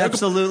something.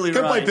 Absolutely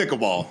Go right. play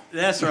pickleball.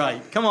 That's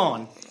right. Come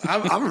on.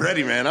 I'm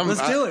ready, man.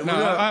 Let's do it. No,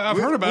 I've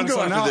heard about we'll it. go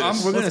So after now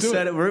this. We're going to let's do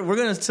set it. it. We're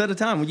going to set a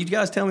time. Will you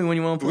guys tell me when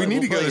you want to play? We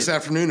need to go play this it.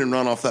 afternoon and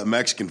run off that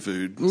Mexican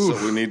food. That's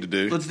what we need to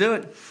do. Let's do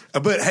it.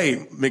 But hey,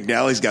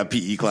 McNally's got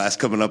PE class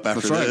coming up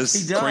after That's right. this.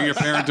 He does. Bring your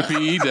parent to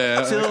PE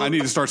day. So, I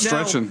need to start now,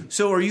 stretching.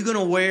 So are you going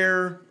to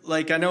wear,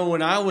 I know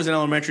when I was in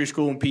elementary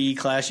school in PE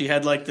class, you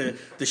had the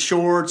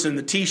shorts and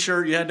the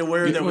T-shirt you had to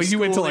wear that was you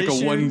went to a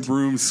school-issued?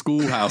 one-room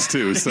schoolhouse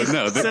too, so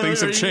no,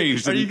 things have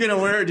changed. Are you going to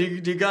wear? Do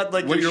you got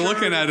what your you're shirt?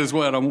 looking at is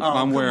what I'm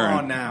Come wearing.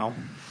 on now.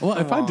 Well,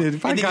 if I did,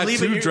 if I And then got you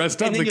leave it too your-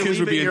 dressed up, and the then you kids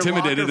would leave be it in your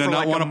intimidated locker and for not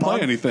like want a to play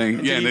month anything.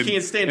 until you and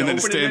can't stand and to then it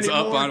open it stands up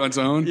anymore. on its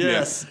own.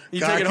 Yes. You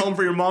God, take I it can- home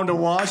for your mom to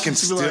wash. can And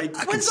she'll be still- like, I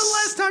can when's the s-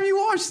 last time you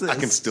washed this? I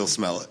can still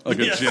smell it. Like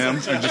a gym or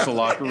just a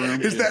locker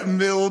room. Is that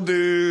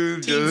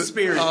mildew? Team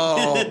spirit.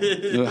 Oh,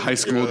 The high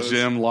school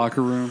gym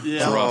locker room.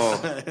 Yeah. It's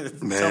rough.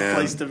 Tough man.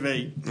 place to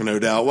be. No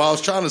doubt. Well, I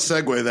was trying to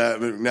segue that,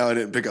 but now I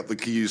didn't pick up the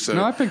cues. So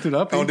No, I picked it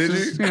up. Oh, It did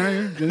just,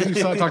 you?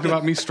 You talked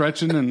about me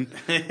stretching and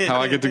how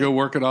I get to go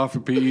work it off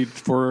at PE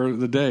for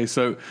the day.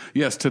 So,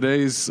 yes,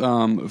 today's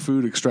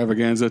food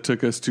extravaganza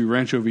took us to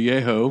Rancho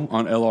Viejo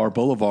on LR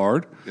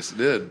Boulevard. Yes, it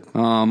did.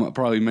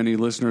 Probably many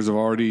listeners have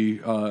already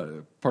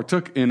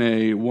partook in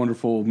a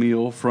wonderful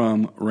meal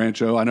from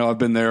Rancho. I know I've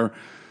been there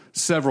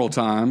several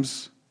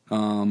times.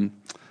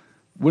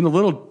 Went a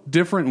little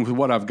different with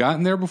what I've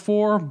gotten there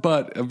before,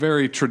 but a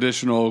very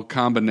traditional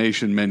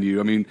combination menu.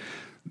 I mean,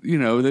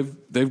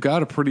 they've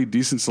got a pretty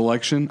decent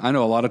selection. I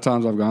know a lot of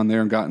times I've gone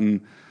there and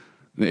gotten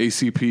the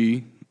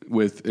ACP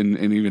with and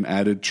even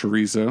added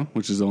chorizo,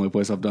 which is the only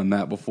place I've done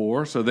that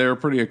before. So they're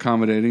pretty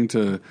accommodating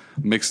to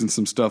mixing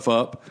some stuff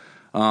up.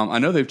 I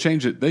know they've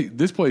changed it.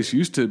 This place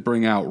used to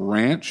bring out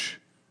ranch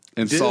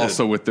and Did.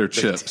 salsa with their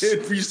They chips.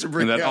 did used to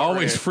bring and that out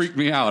always ranch. freaked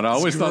me out. I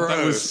always thought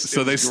that was gross.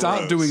 so. It They was stopped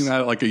gross. doing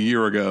that like a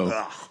year ago.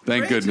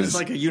 Thank Ranch goodness. is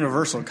like a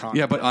universal concept.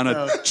 Yeah, but on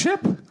a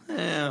chip,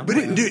 Yeah. But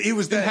it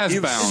was that. has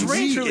it was bounds.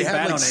 sweet. Is ranch really It had,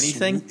 bad like, on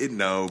anything?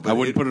 No, but I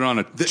wouldn't put it on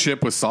a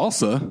chip with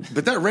salsa.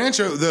 But that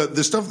Rancho,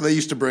 the stuff that they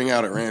used to bring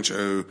out at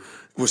Rancho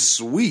was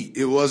sweet.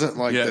 It wasn't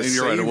like Yeah, the and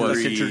you're right, it was.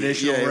 savory- Like a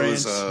traditional yeah, it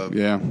was, ranch.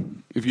 Yeah,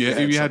 if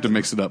you had to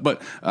mix it up,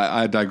 but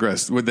I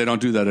digress. They don't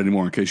do that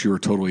anymore. In case you were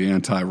totally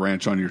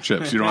anti-ranch on your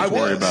chips, you don't have to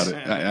I worry was. about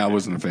it. I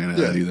wasn't a fan of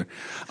that Yeah.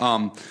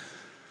 either.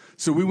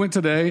 So we went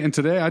today, and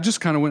today I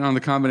just kind of went on the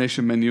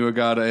combination menu. I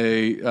got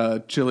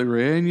a chili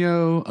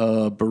relleno,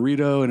 a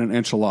burrito, and an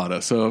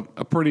enchilada. So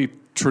a pretty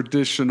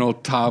traditional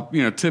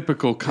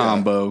typical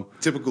combo.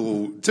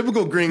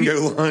 Typical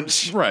gringo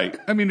lunch. Right.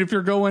 I mean, if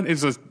you're going,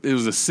 it was a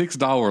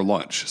 $6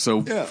 lunch.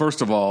 So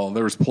first of all,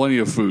 there was plenty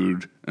of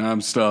food, and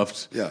I'm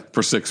stuffed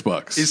for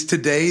 $6. Is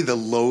today the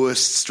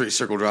lowest Street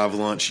Circle Drive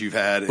lunch you've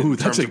had? Ooh,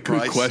 that's a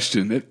good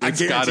question.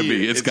 It's got to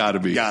be. It's got to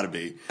be. Got to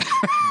be.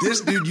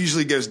 This dude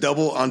usually goes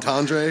double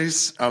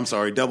entrees. Yeah.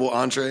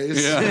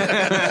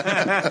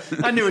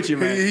 I knew what you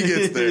meant. He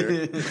gets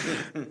there.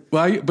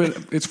 Well, but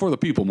it's for the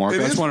people, Mark. I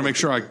just want to make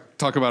sure I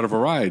talk about a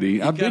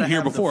variety. I've been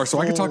here before, so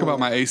I can talk about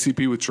my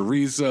ACP with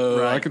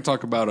chorizo. Right. I can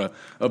talk about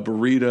a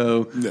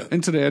burrito. Yeah.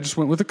 And today I just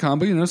went with a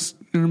combo, mix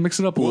it up a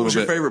little bit. What was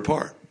your favorite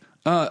part?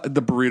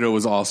 The burrito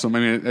was awesome. I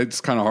mean,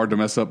 it's kind of hard to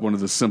mess up one of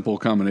the simple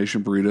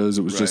combination burritos.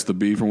 It was just the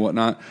beef and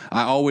whatnot.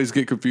 I always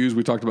get confused.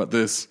 We talked about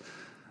this.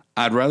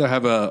 I'd rather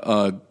have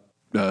a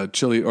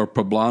chili or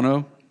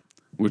poblano,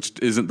 which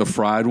isn't the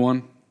fried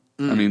one.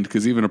 I mean,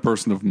 because even a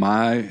person of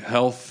my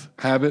health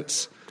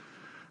habits,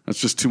 that's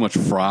just too much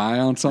fry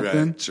on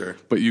something. Right, sure.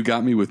 But you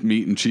got me with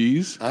meat and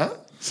cheese. Huh?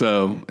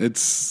 So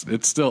it's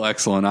still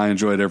excellent. I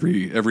enjoyed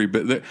every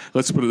bit.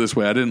 Let's put it this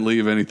way: I didn't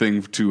leave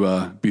anything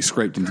to be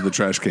scraped into the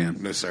trash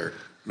can. No, sir.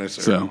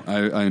 So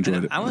I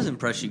enjoyed it. I was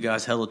impressed you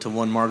guys held it to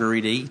one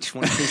margarita each,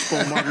 one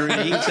fishbowl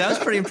margarita each. That was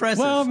pretty impressive.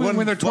 Well,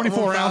 when they're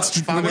 24 ounce,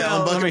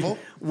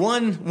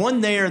 one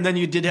there, and then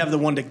you did have the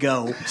one to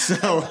go.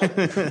 So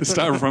the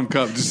styrofoam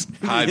cup just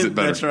hides it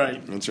better.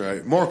 That's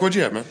right. Mark, what'd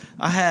you have, man?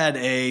 I had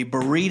a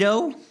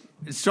burrito.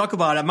 Let's talk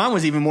about it. Mine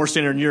was even more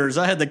standard than yours.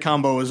 I had the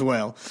combo as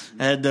well.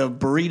 I had the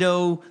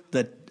burrito,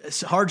 the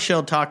hard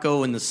shell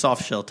taco, and the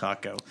soft shell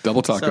taco.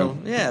 Double taco.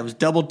 So, it was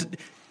double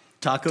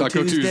Taco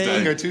Tuesday.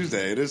 Taco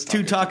Tuesday. It is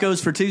Two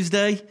tacos for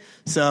Tuesday.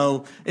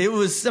 So it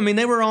was,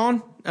 they were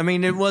on.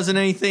 It wasn't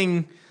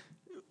anything.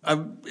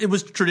 It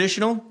was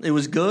traditional. It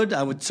was good.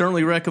 I would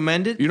certainly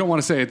recommend it. You don't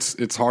want to say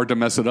it's hard to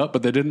mess it up,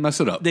 but they didn't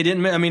mess it up. They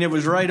didn't. It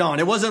was right on.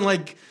 It wasn't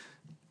like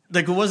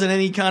it wasn't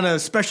any kind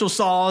of special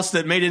sauce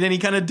that made it any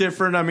kind of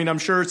different. I'm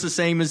sure it's the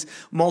same as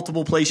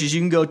multiple places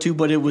you can go to,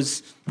 but it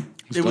was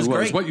great. It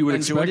was what you would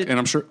expect, and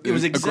I'm sure it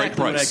was exactly a great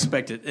price. what I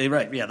expected.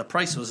 Right? Yeah, the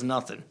price was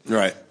nothing.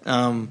 Right.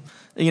 And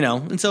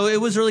so it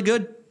was really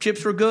good.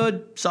 Chips were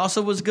good.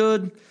 Salsa was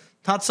good.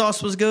 Hot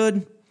sauce was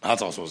good. Hot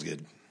sauce was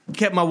good.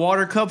 Kept my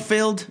water cup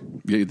filled.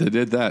 Yeah, they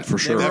did that for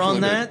sure. They were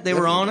on that. They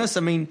were on us.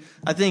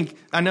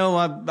 I know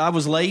I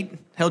was late,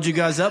 held you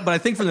guys up, but I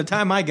think from the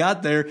time I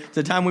got there to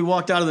the time we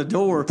walked out of the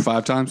door,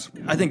 5 times.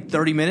 I think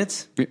 30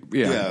 minutes.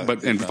 Yeah,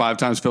 but 5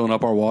 times filling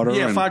up our water.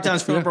 Yeah, 5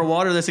 times filling up our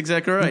water. That's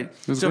exactly right.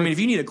 So great. If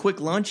you need a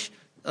quick lunch,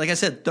 like I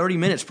said, 30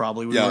 minutes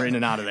probably we were in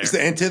and out of there. It's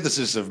the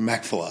antithesis of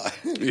McFly.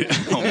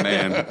 Oh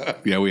man,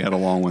 yeah, we had a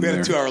long one. We had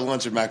there. a 2-hour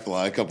lunch at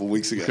McFly a couple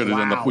weeks ago.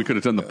 We could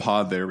have done the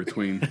pod there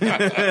between.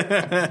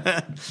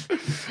 Yeah,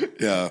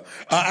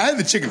 I had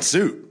the chicken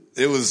soup.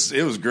 It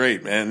was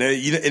great, man.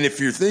 And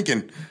if you're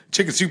thinking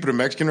chicken soup at a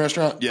Mexican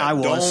restaurant, I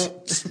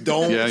was.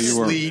 Don't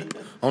sleep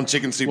on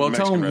chicken soup. Well, at a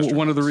Mexican tell them restaurant.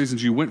 one of the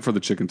reasons you went for the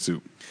chicken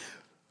soup.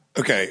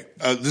 Okay,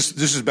 this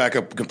is back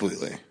up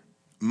completely.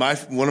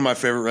 One of my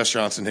favorite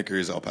restaurants in Hickory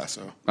is El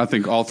Paso. I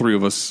think all three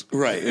of us.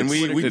 Right, and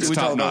it's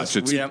top notch.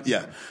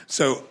 Yeah.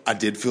 So I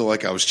did feel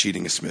like I was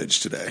cheating a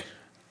smidge today,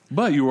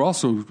 but you were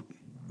also.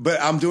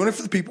 But I'm doing it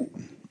for the people.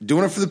 That's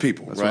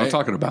right? What I'm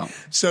talking about.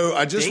 So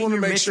I just want to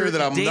make sure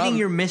that I'm dating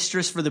your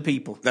mistress for the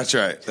people. That's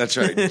right.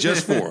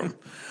 Just for them.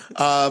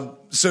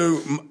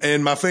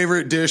 And my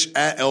favorite dish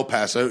at El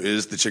Paso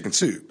is the chicken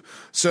soup.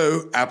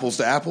 So apples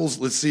to apples.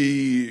 Let's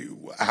see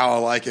how I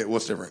like it.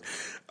 What's different?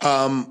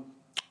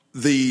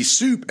 The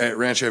soup at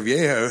Rancho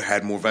Viejo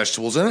had more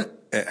vegetables in it.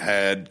 It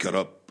had cut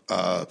up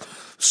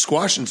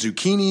squash and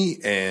zucchini,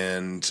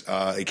 and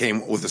it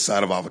came with a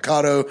side of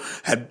avocado.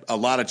 Had a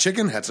lot of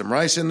chicken. Had some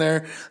rice in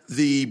there.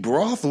 The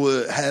broth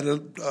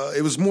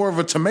it was more of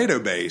a tomato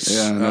base,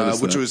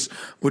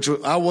 which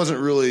I wasn't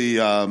really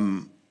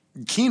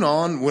keen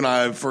on when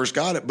I first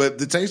got it, but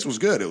the taste was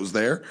good. It was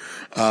there.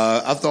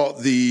 I thought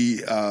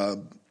the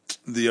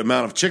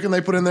amount of chicken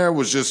they put in there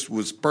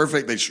was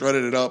perfect. They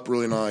shredded it up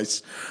really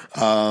nice.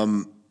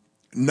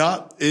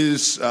 Not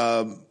as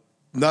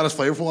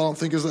flavorful, I don't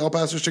think, as the El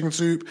Paso's chicken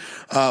soup,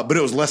 but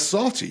it was less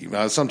salty.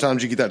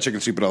 Sometimes you get that chicken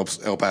soup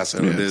at El Paso,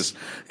 and it is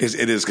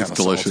kind of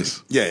delicious.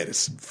 Salty. Yeah, it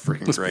is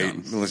freaking great.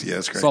 Yeah,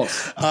 it's great.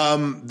 Sauce.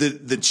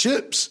 The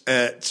chips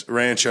at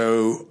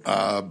Rancho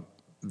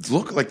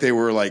look like they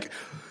were like.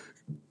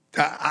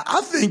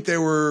 I think they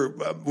were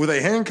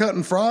they hand cut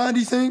and fried?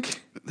 Do you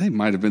think they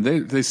might have been?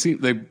 They were flimsy.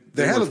 They were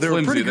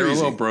a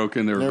little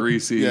broken. They were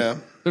greasy. Yeah,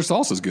 their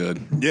salsa's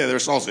good. Yeah, their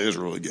salsa is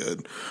really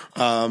good.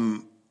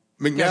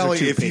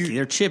 McNally,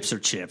 their chips are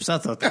chips. I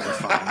thought they were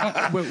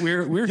fine. But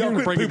we're here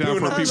to break it down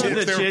for people.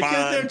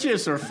 Their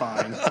chips are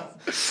fine.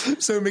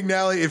 So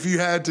McNally, if you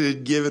had to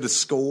give it a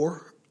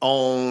score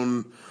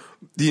on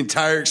the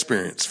entire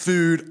experience,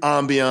 food,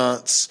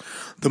 ambiance,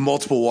 the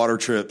multiple water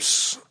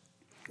trips.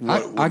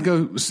 I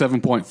go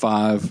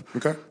 7.5.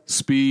 Okay.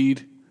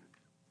 Speed,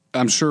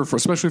 I'm sure,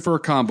 especially for a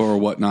combo or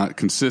whatnot,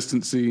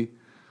 consistency.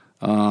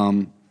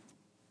 But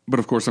But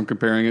of course, I'm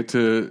comparing it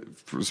to,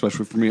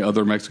 especially for me,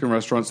 other Mexican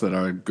restaurants that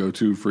I go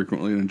to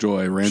frequently and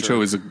enjoy.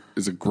 Rancho is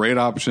a great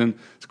option.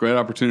 It's a great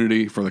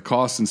opportunity for the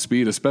cost and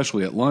speed,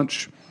 especially at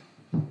lunch.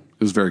 It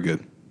was very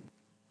good.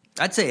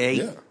 I'd say 8.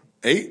 Yeah.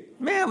 8?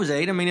 Yeah, it was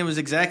 8. I mean, it was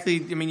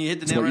exactly. I mean, you hit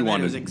the nail what right you there. It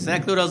wanted. was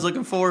exactly what I was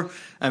looking for.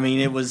 I mean,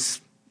 it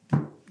was,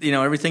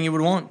 everything you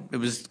would want. It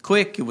was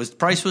quick. The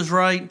price was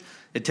right.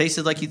 It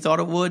tasted like you thought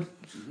it would.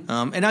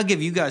 And I'll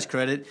give you guys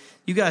credit.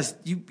 You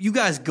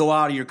guys go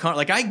out of your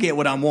like I get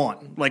what I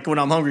want, like what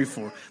I'm hungry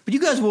for. But you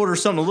guys order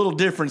something a little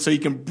different so you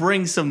can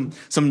bring some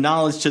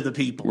knowledge to the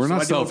people. We're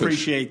not I selfish. do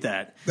appreciate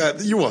that.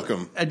 You're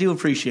welcome. I do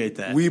appreciate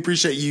that. We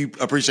appreciate you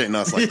appreciating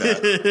us like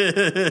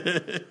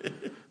that.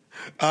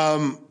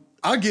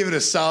 I'll give it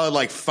a solid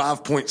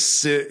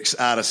 5.6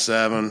 out of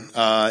 7.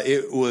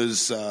 It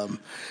was,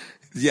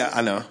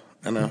 I know.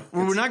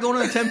 We're not going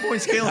on a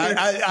 10-point scale here.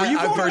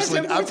 I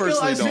personally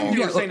don't.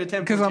 You were saying a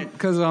 10-point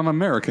Because I'm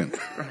American,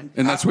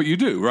 and that's what you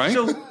do, right?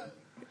 So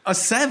a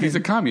 7. He's a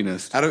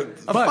communist. A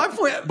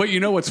 5 But you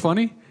know what's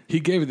funny? He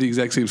gave it the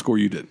exact same score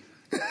you did.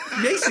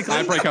 Basically,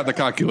 I break out the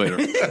calculator.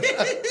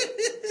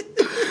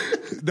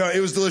 No,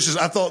 it was delicious.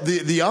 I thought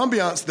the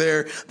ambiance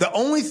there, the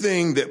only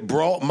thing that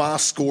brought my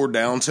score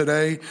down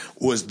today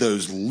was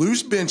those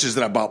loose benches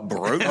that I bought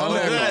broke my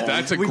neck on.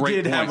 That's a We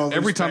great did have point. a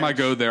Every loose time I bench.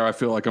 go there, I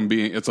feel like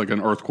it's like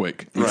an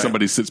earthquake when Right.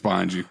 somebody sits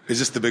behind you. Is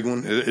this the big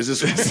one? Is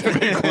this the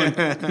big one?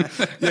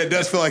 Yeah, it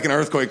does feel like an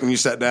earthquake when you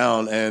sat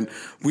down. And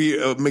we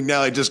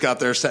McNally just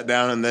got there, sat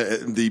down,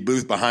 and the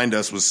booth behind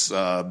us was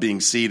being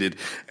seated.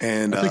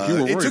 And I think you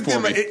were worried for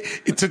me.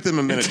 It took them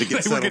a minute to get They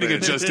were settled getting in.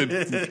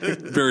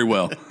 adjusted very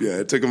well. Yeah,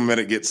 it took them a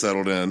minute to get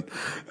settled in.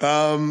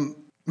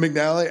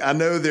 McNally, I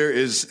know there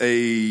is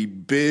a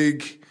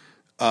big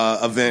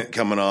event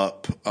coming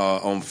up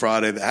on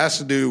Friday that has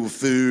to do with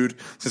food.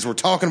 Since we're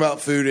talking about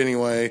food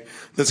anyway,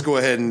 let's go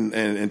ahead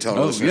and tell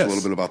our listeners yes. a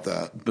little bit about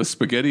that. The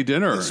spaghetti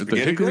dinner at the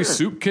spaghetti Hickory dinner.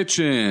 Soup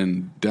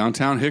Kitchen,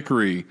 downtown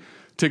Hickory.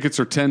 Tickets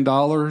are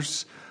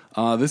 $10.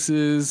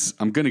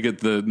 I'm going to get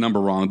the number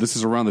wrong. This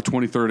is around the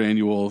 23rd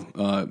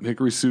annual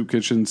Hickory Soup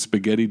Kitchen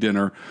Spaghetti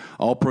Dinner.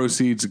 All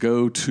proceeds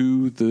go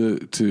to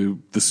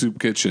the soup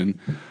kitchen.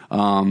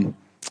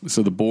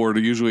 So the board,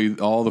 usually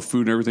all the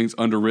food and everything's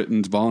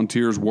underwritten,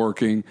 volunteers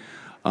working.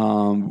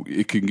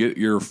 It can get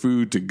your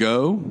food to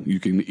go. You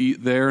can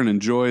eat there and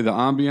enjoy the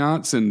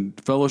ambiance and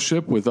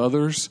fellowship with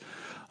others.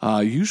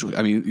 Usually,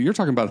 I mean, you're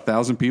talking about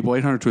 1,000 people,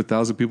 800 to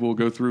 1,000 people will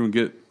go through and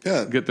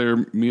get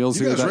their meals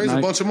You here guys that raised night.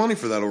 a bunch of money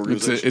for that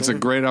organization. It's a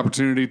great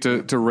opportunity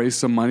to raise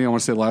some money. I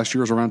want to say last year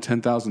was around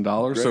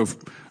 $10,000. So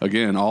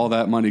again, all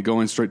that money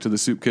going straight to the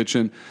soup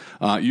kitchen.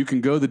 You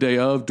can go the day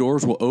of.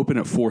 Doors will open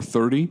at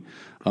 4:30.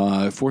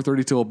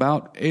 4:30 till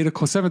about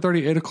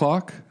 7:30, 8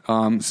 o'clock.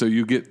 So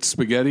you get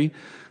spaghetti,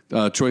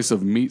 choice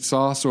of meat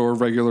sauce or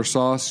regular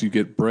sauce. You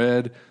get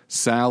bread,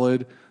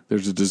 salad.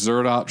 There's a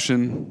dessert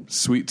option,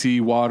 sweet tea,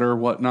 water,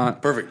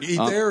 whatnot. Perfect. Eat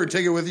there or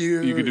take it with you.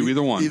 You could do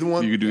either one. Either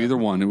one. You could do either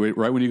one. And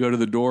right when you go to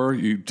the door,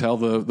 you tell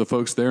the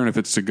folks there, and if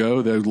it's to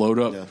go, they load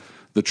up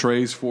the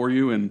trays for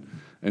you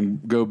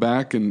and go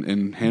back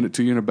and hand it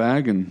to you in a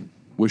bag and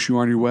wish you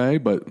on your way.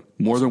 But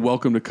more than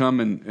welcome to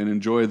come and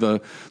enjoy the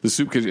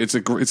soup kitchen. It's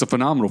a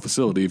phenomenal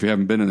facility. If you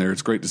haven't been in there,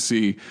 it's great to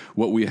see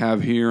what we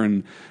have here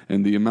and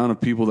the amount of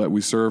people that we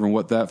serve and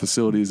what that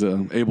facility is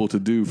able to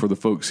do for the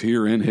folks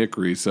here in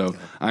Hickory. So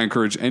I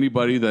encourage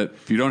anybody that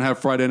if you don't have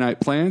Friday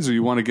night plans or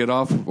you want to get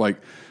off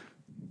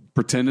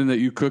pretending that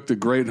you cooked a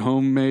great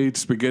homemade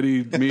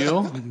spaghetti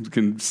meal, you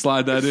can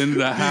slide that into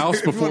the house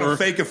If you want before to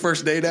fake a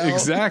first date out.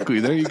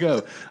 Exactly. There you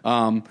go.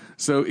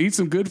 So eat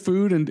some good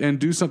food and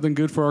do something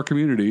good for our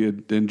community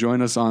and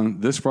join us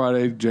on this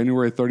Friday,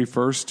 January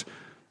 31st,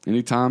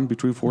 anytime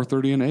between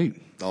 4:30 and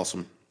 8.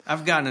 Awesome.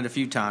 I've gotten it a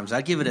few times.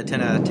 I'd give it a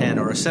 10 out of 10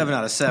 or a 7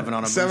 out of 7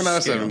 on a 7 Moose out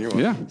of scale. 7. You're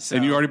welcome. Yeah.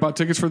 And you already bought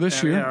tickets for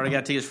this Yeah, I year? already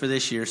got tickets for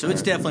this year, so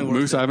it's definitely worth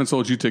Moose, it. I haven't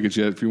sold you tickets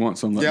yet. If you want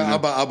some, let me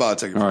know. I'll buy a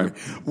ticket All for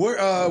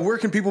right. you. Where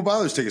can people buy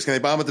those tickets? Can they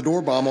buy them at the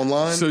door, buy them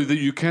online? So that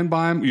you can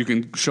buy them, you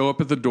can show up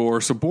at the door.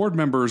 So board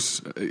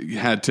members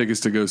had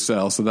tickets to go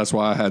sell, so that's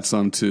why I had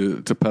some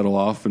to pedal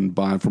off and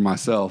buy them for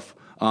myself.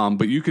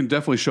 But you can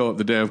definitely show up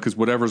the day of because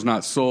whatever's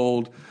not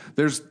sold,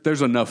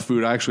 there's enough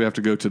food. I actually have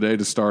to go today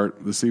to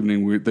start this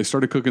evening. They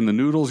started cooking the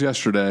noodles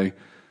yesterday.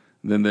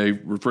 Then they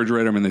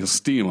refrigerate them and they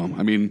steam them.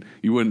 I mean,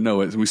 you wouldn't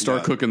know it. We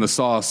start cooking the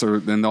sauce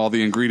and all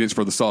the ingredients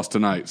for the sauce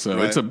tonight. So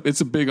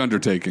it's a big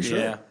undertaking.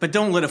 Yeah, but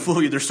don't let it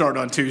fool you. They're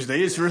starting on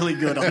Tuesday. It's really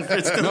good.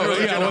 It's really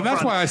good on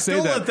that's Friday. why I say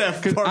don't that. Let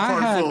that 'Cause part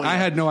fool you. I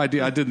had no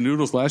idea. I did the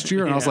noodles last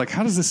year, and I was like,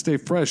 "How does this stay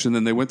fresh?" And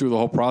then they went through the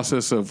whole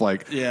process of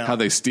how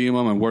they steam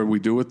them and what we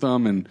do with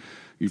them, and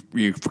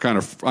you kind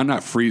of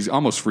almost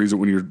freeze it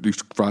when you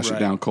frost it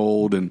down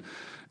cold, and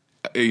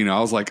I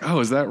was like,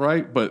 "Oh, is that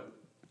right?" But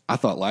I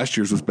thought last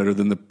year's was better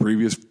than the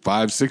previous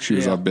 5-6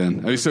 years I've been.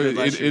 I mean, so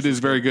it is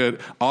very good.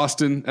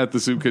 Austin at the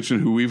Soup Kitchen,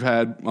 who we've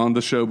had on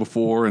the show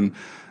before, and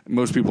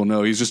most people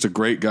know he's just a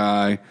great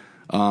guy.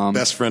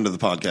 Best friend of the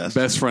podcast.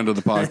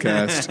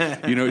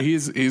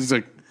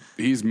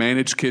 He's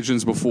managed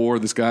kitchens before.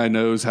 This guy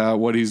knows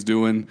what he's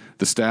doing.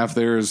 The staff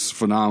there is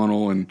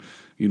phenomenal, and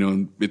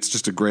it's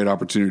just a great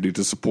opportunity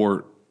to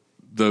support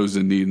those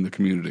in need in the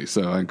community.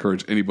 So I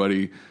encourage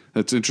anybody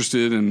that's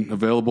interested and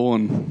available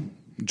and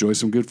enjoy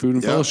some good food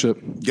and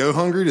fellowship. Go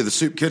hungry to the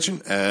Soup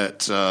Kitchen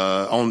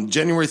on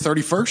January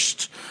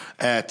 31st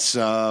at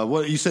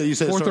what you said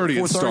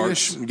 4:30 it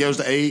starts. It goes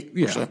to 8.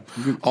 Yeah. So.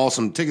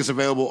 Awesome. Tickets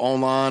available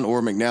online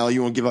or McNally.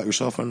 You want to give out your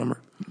cell phone number?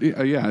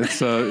 Yeah,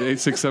 it's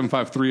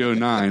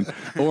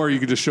 8675309, or you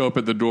can just show up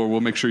at the door.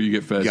 We'll make sure you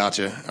get fed.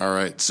 Gotcha. All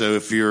right. So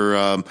if you're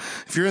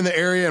in the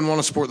area and want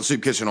to support the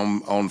Soup Kitchen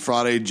on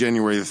Friday,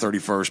 January the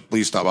 31st,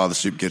 please stop by the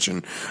Soup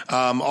Kitchen.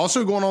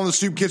 Also going on the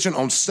Soup Kitchen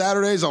on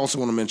Saturdays, I also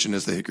want to mention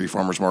is the Hickory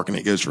Farmers Market.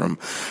 It goes from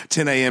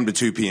 10 a.m. to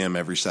 2 p.m.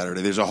 every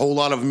Saturday. There's a whole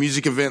lot of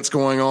music events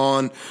going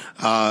on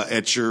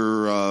at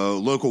your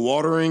local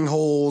watering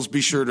holes.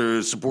 Be sure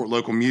to support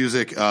local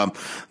music.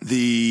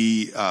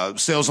 The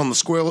Sales on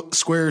the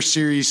Square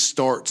series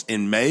starts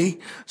in May,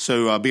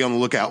 so be on the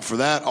lookout for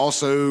that.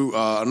 Also,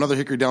 another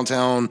Hickory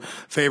Downtown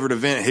favorite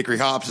event, Hickory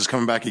Hops, is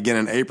coming back again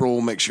in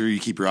April. Make sure you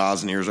keep your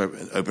eyes and ears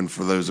open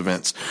for those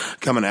events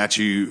coming at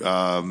you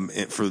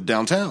for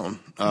downtown.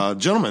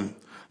 Gentlemen,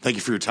 thank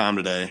you for your time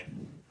today.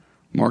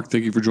 Mark,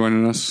 thank you for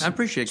joining us. I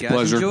appreciate it, guys.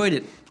 Pleasure. Enjoyed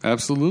it.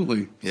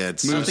 Absolutely. Yeah,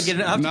 it's I'll have to get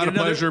not a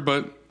pleasure,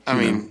 but I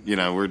mean,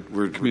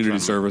 we're community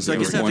service. So I at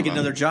guess every I have to point. get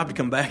another job to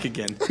come back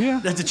again.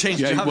 Yeah, I have to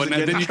change yeah, jobs well,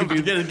 again. then you can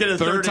be get a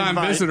third-time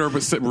invite. visitor,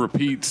 but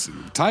repeats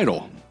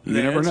title. You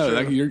Yeah, never that's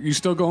know. true. You're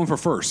still going for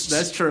first.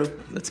 That's true.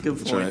 That's a good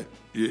point. That's right.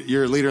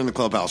 You're a leader in the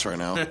clubhouse right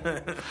now.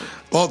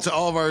 Well, to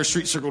all of our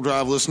Street Circle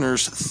Drive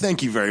listeners,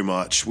 thank you very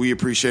much. We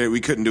appreciate it.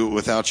 We couldn't do it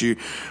without you.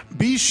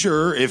 Be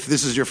sure, if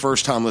this is your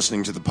first time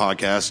listening to the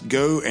podcast,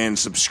 go and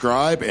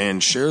subscribe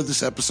and share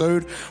this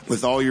episode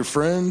with all your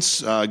friends.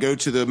 Go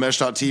to the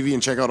mesh.tv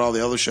and check out all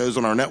the other shows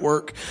on our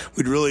network.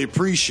 We'd really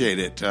appreciate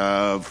it.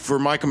 For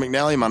Michael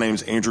McNally, my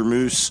name's Andrew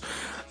Moose.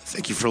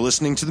 Thank you for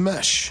listening to The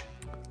Mesh.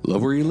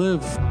 Love where you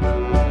live.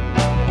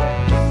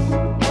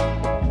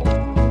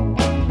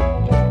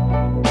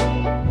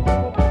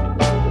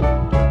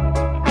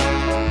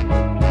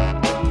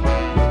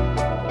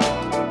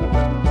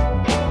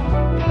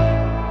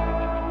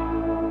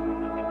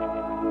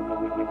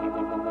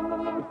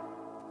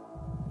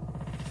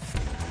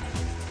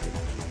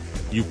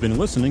 You've been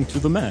listening to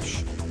The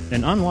Mesh,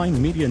 an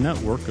online media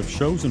network of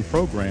shows and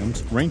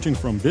programs ranging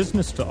from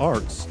business to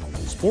arts,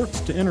 sports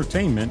to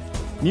entertainment,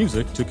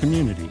 music to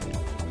community.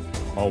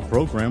 All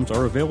programs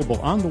are available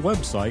on the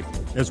website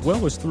as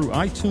well as through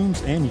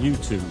iTunes and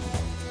YouTube.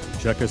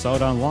 Check us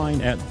out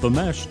online at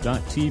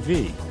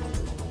themesh.tv.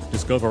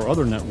 Discover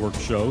other network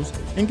shows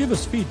and give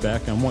us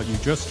feedback on what you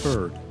just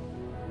heard.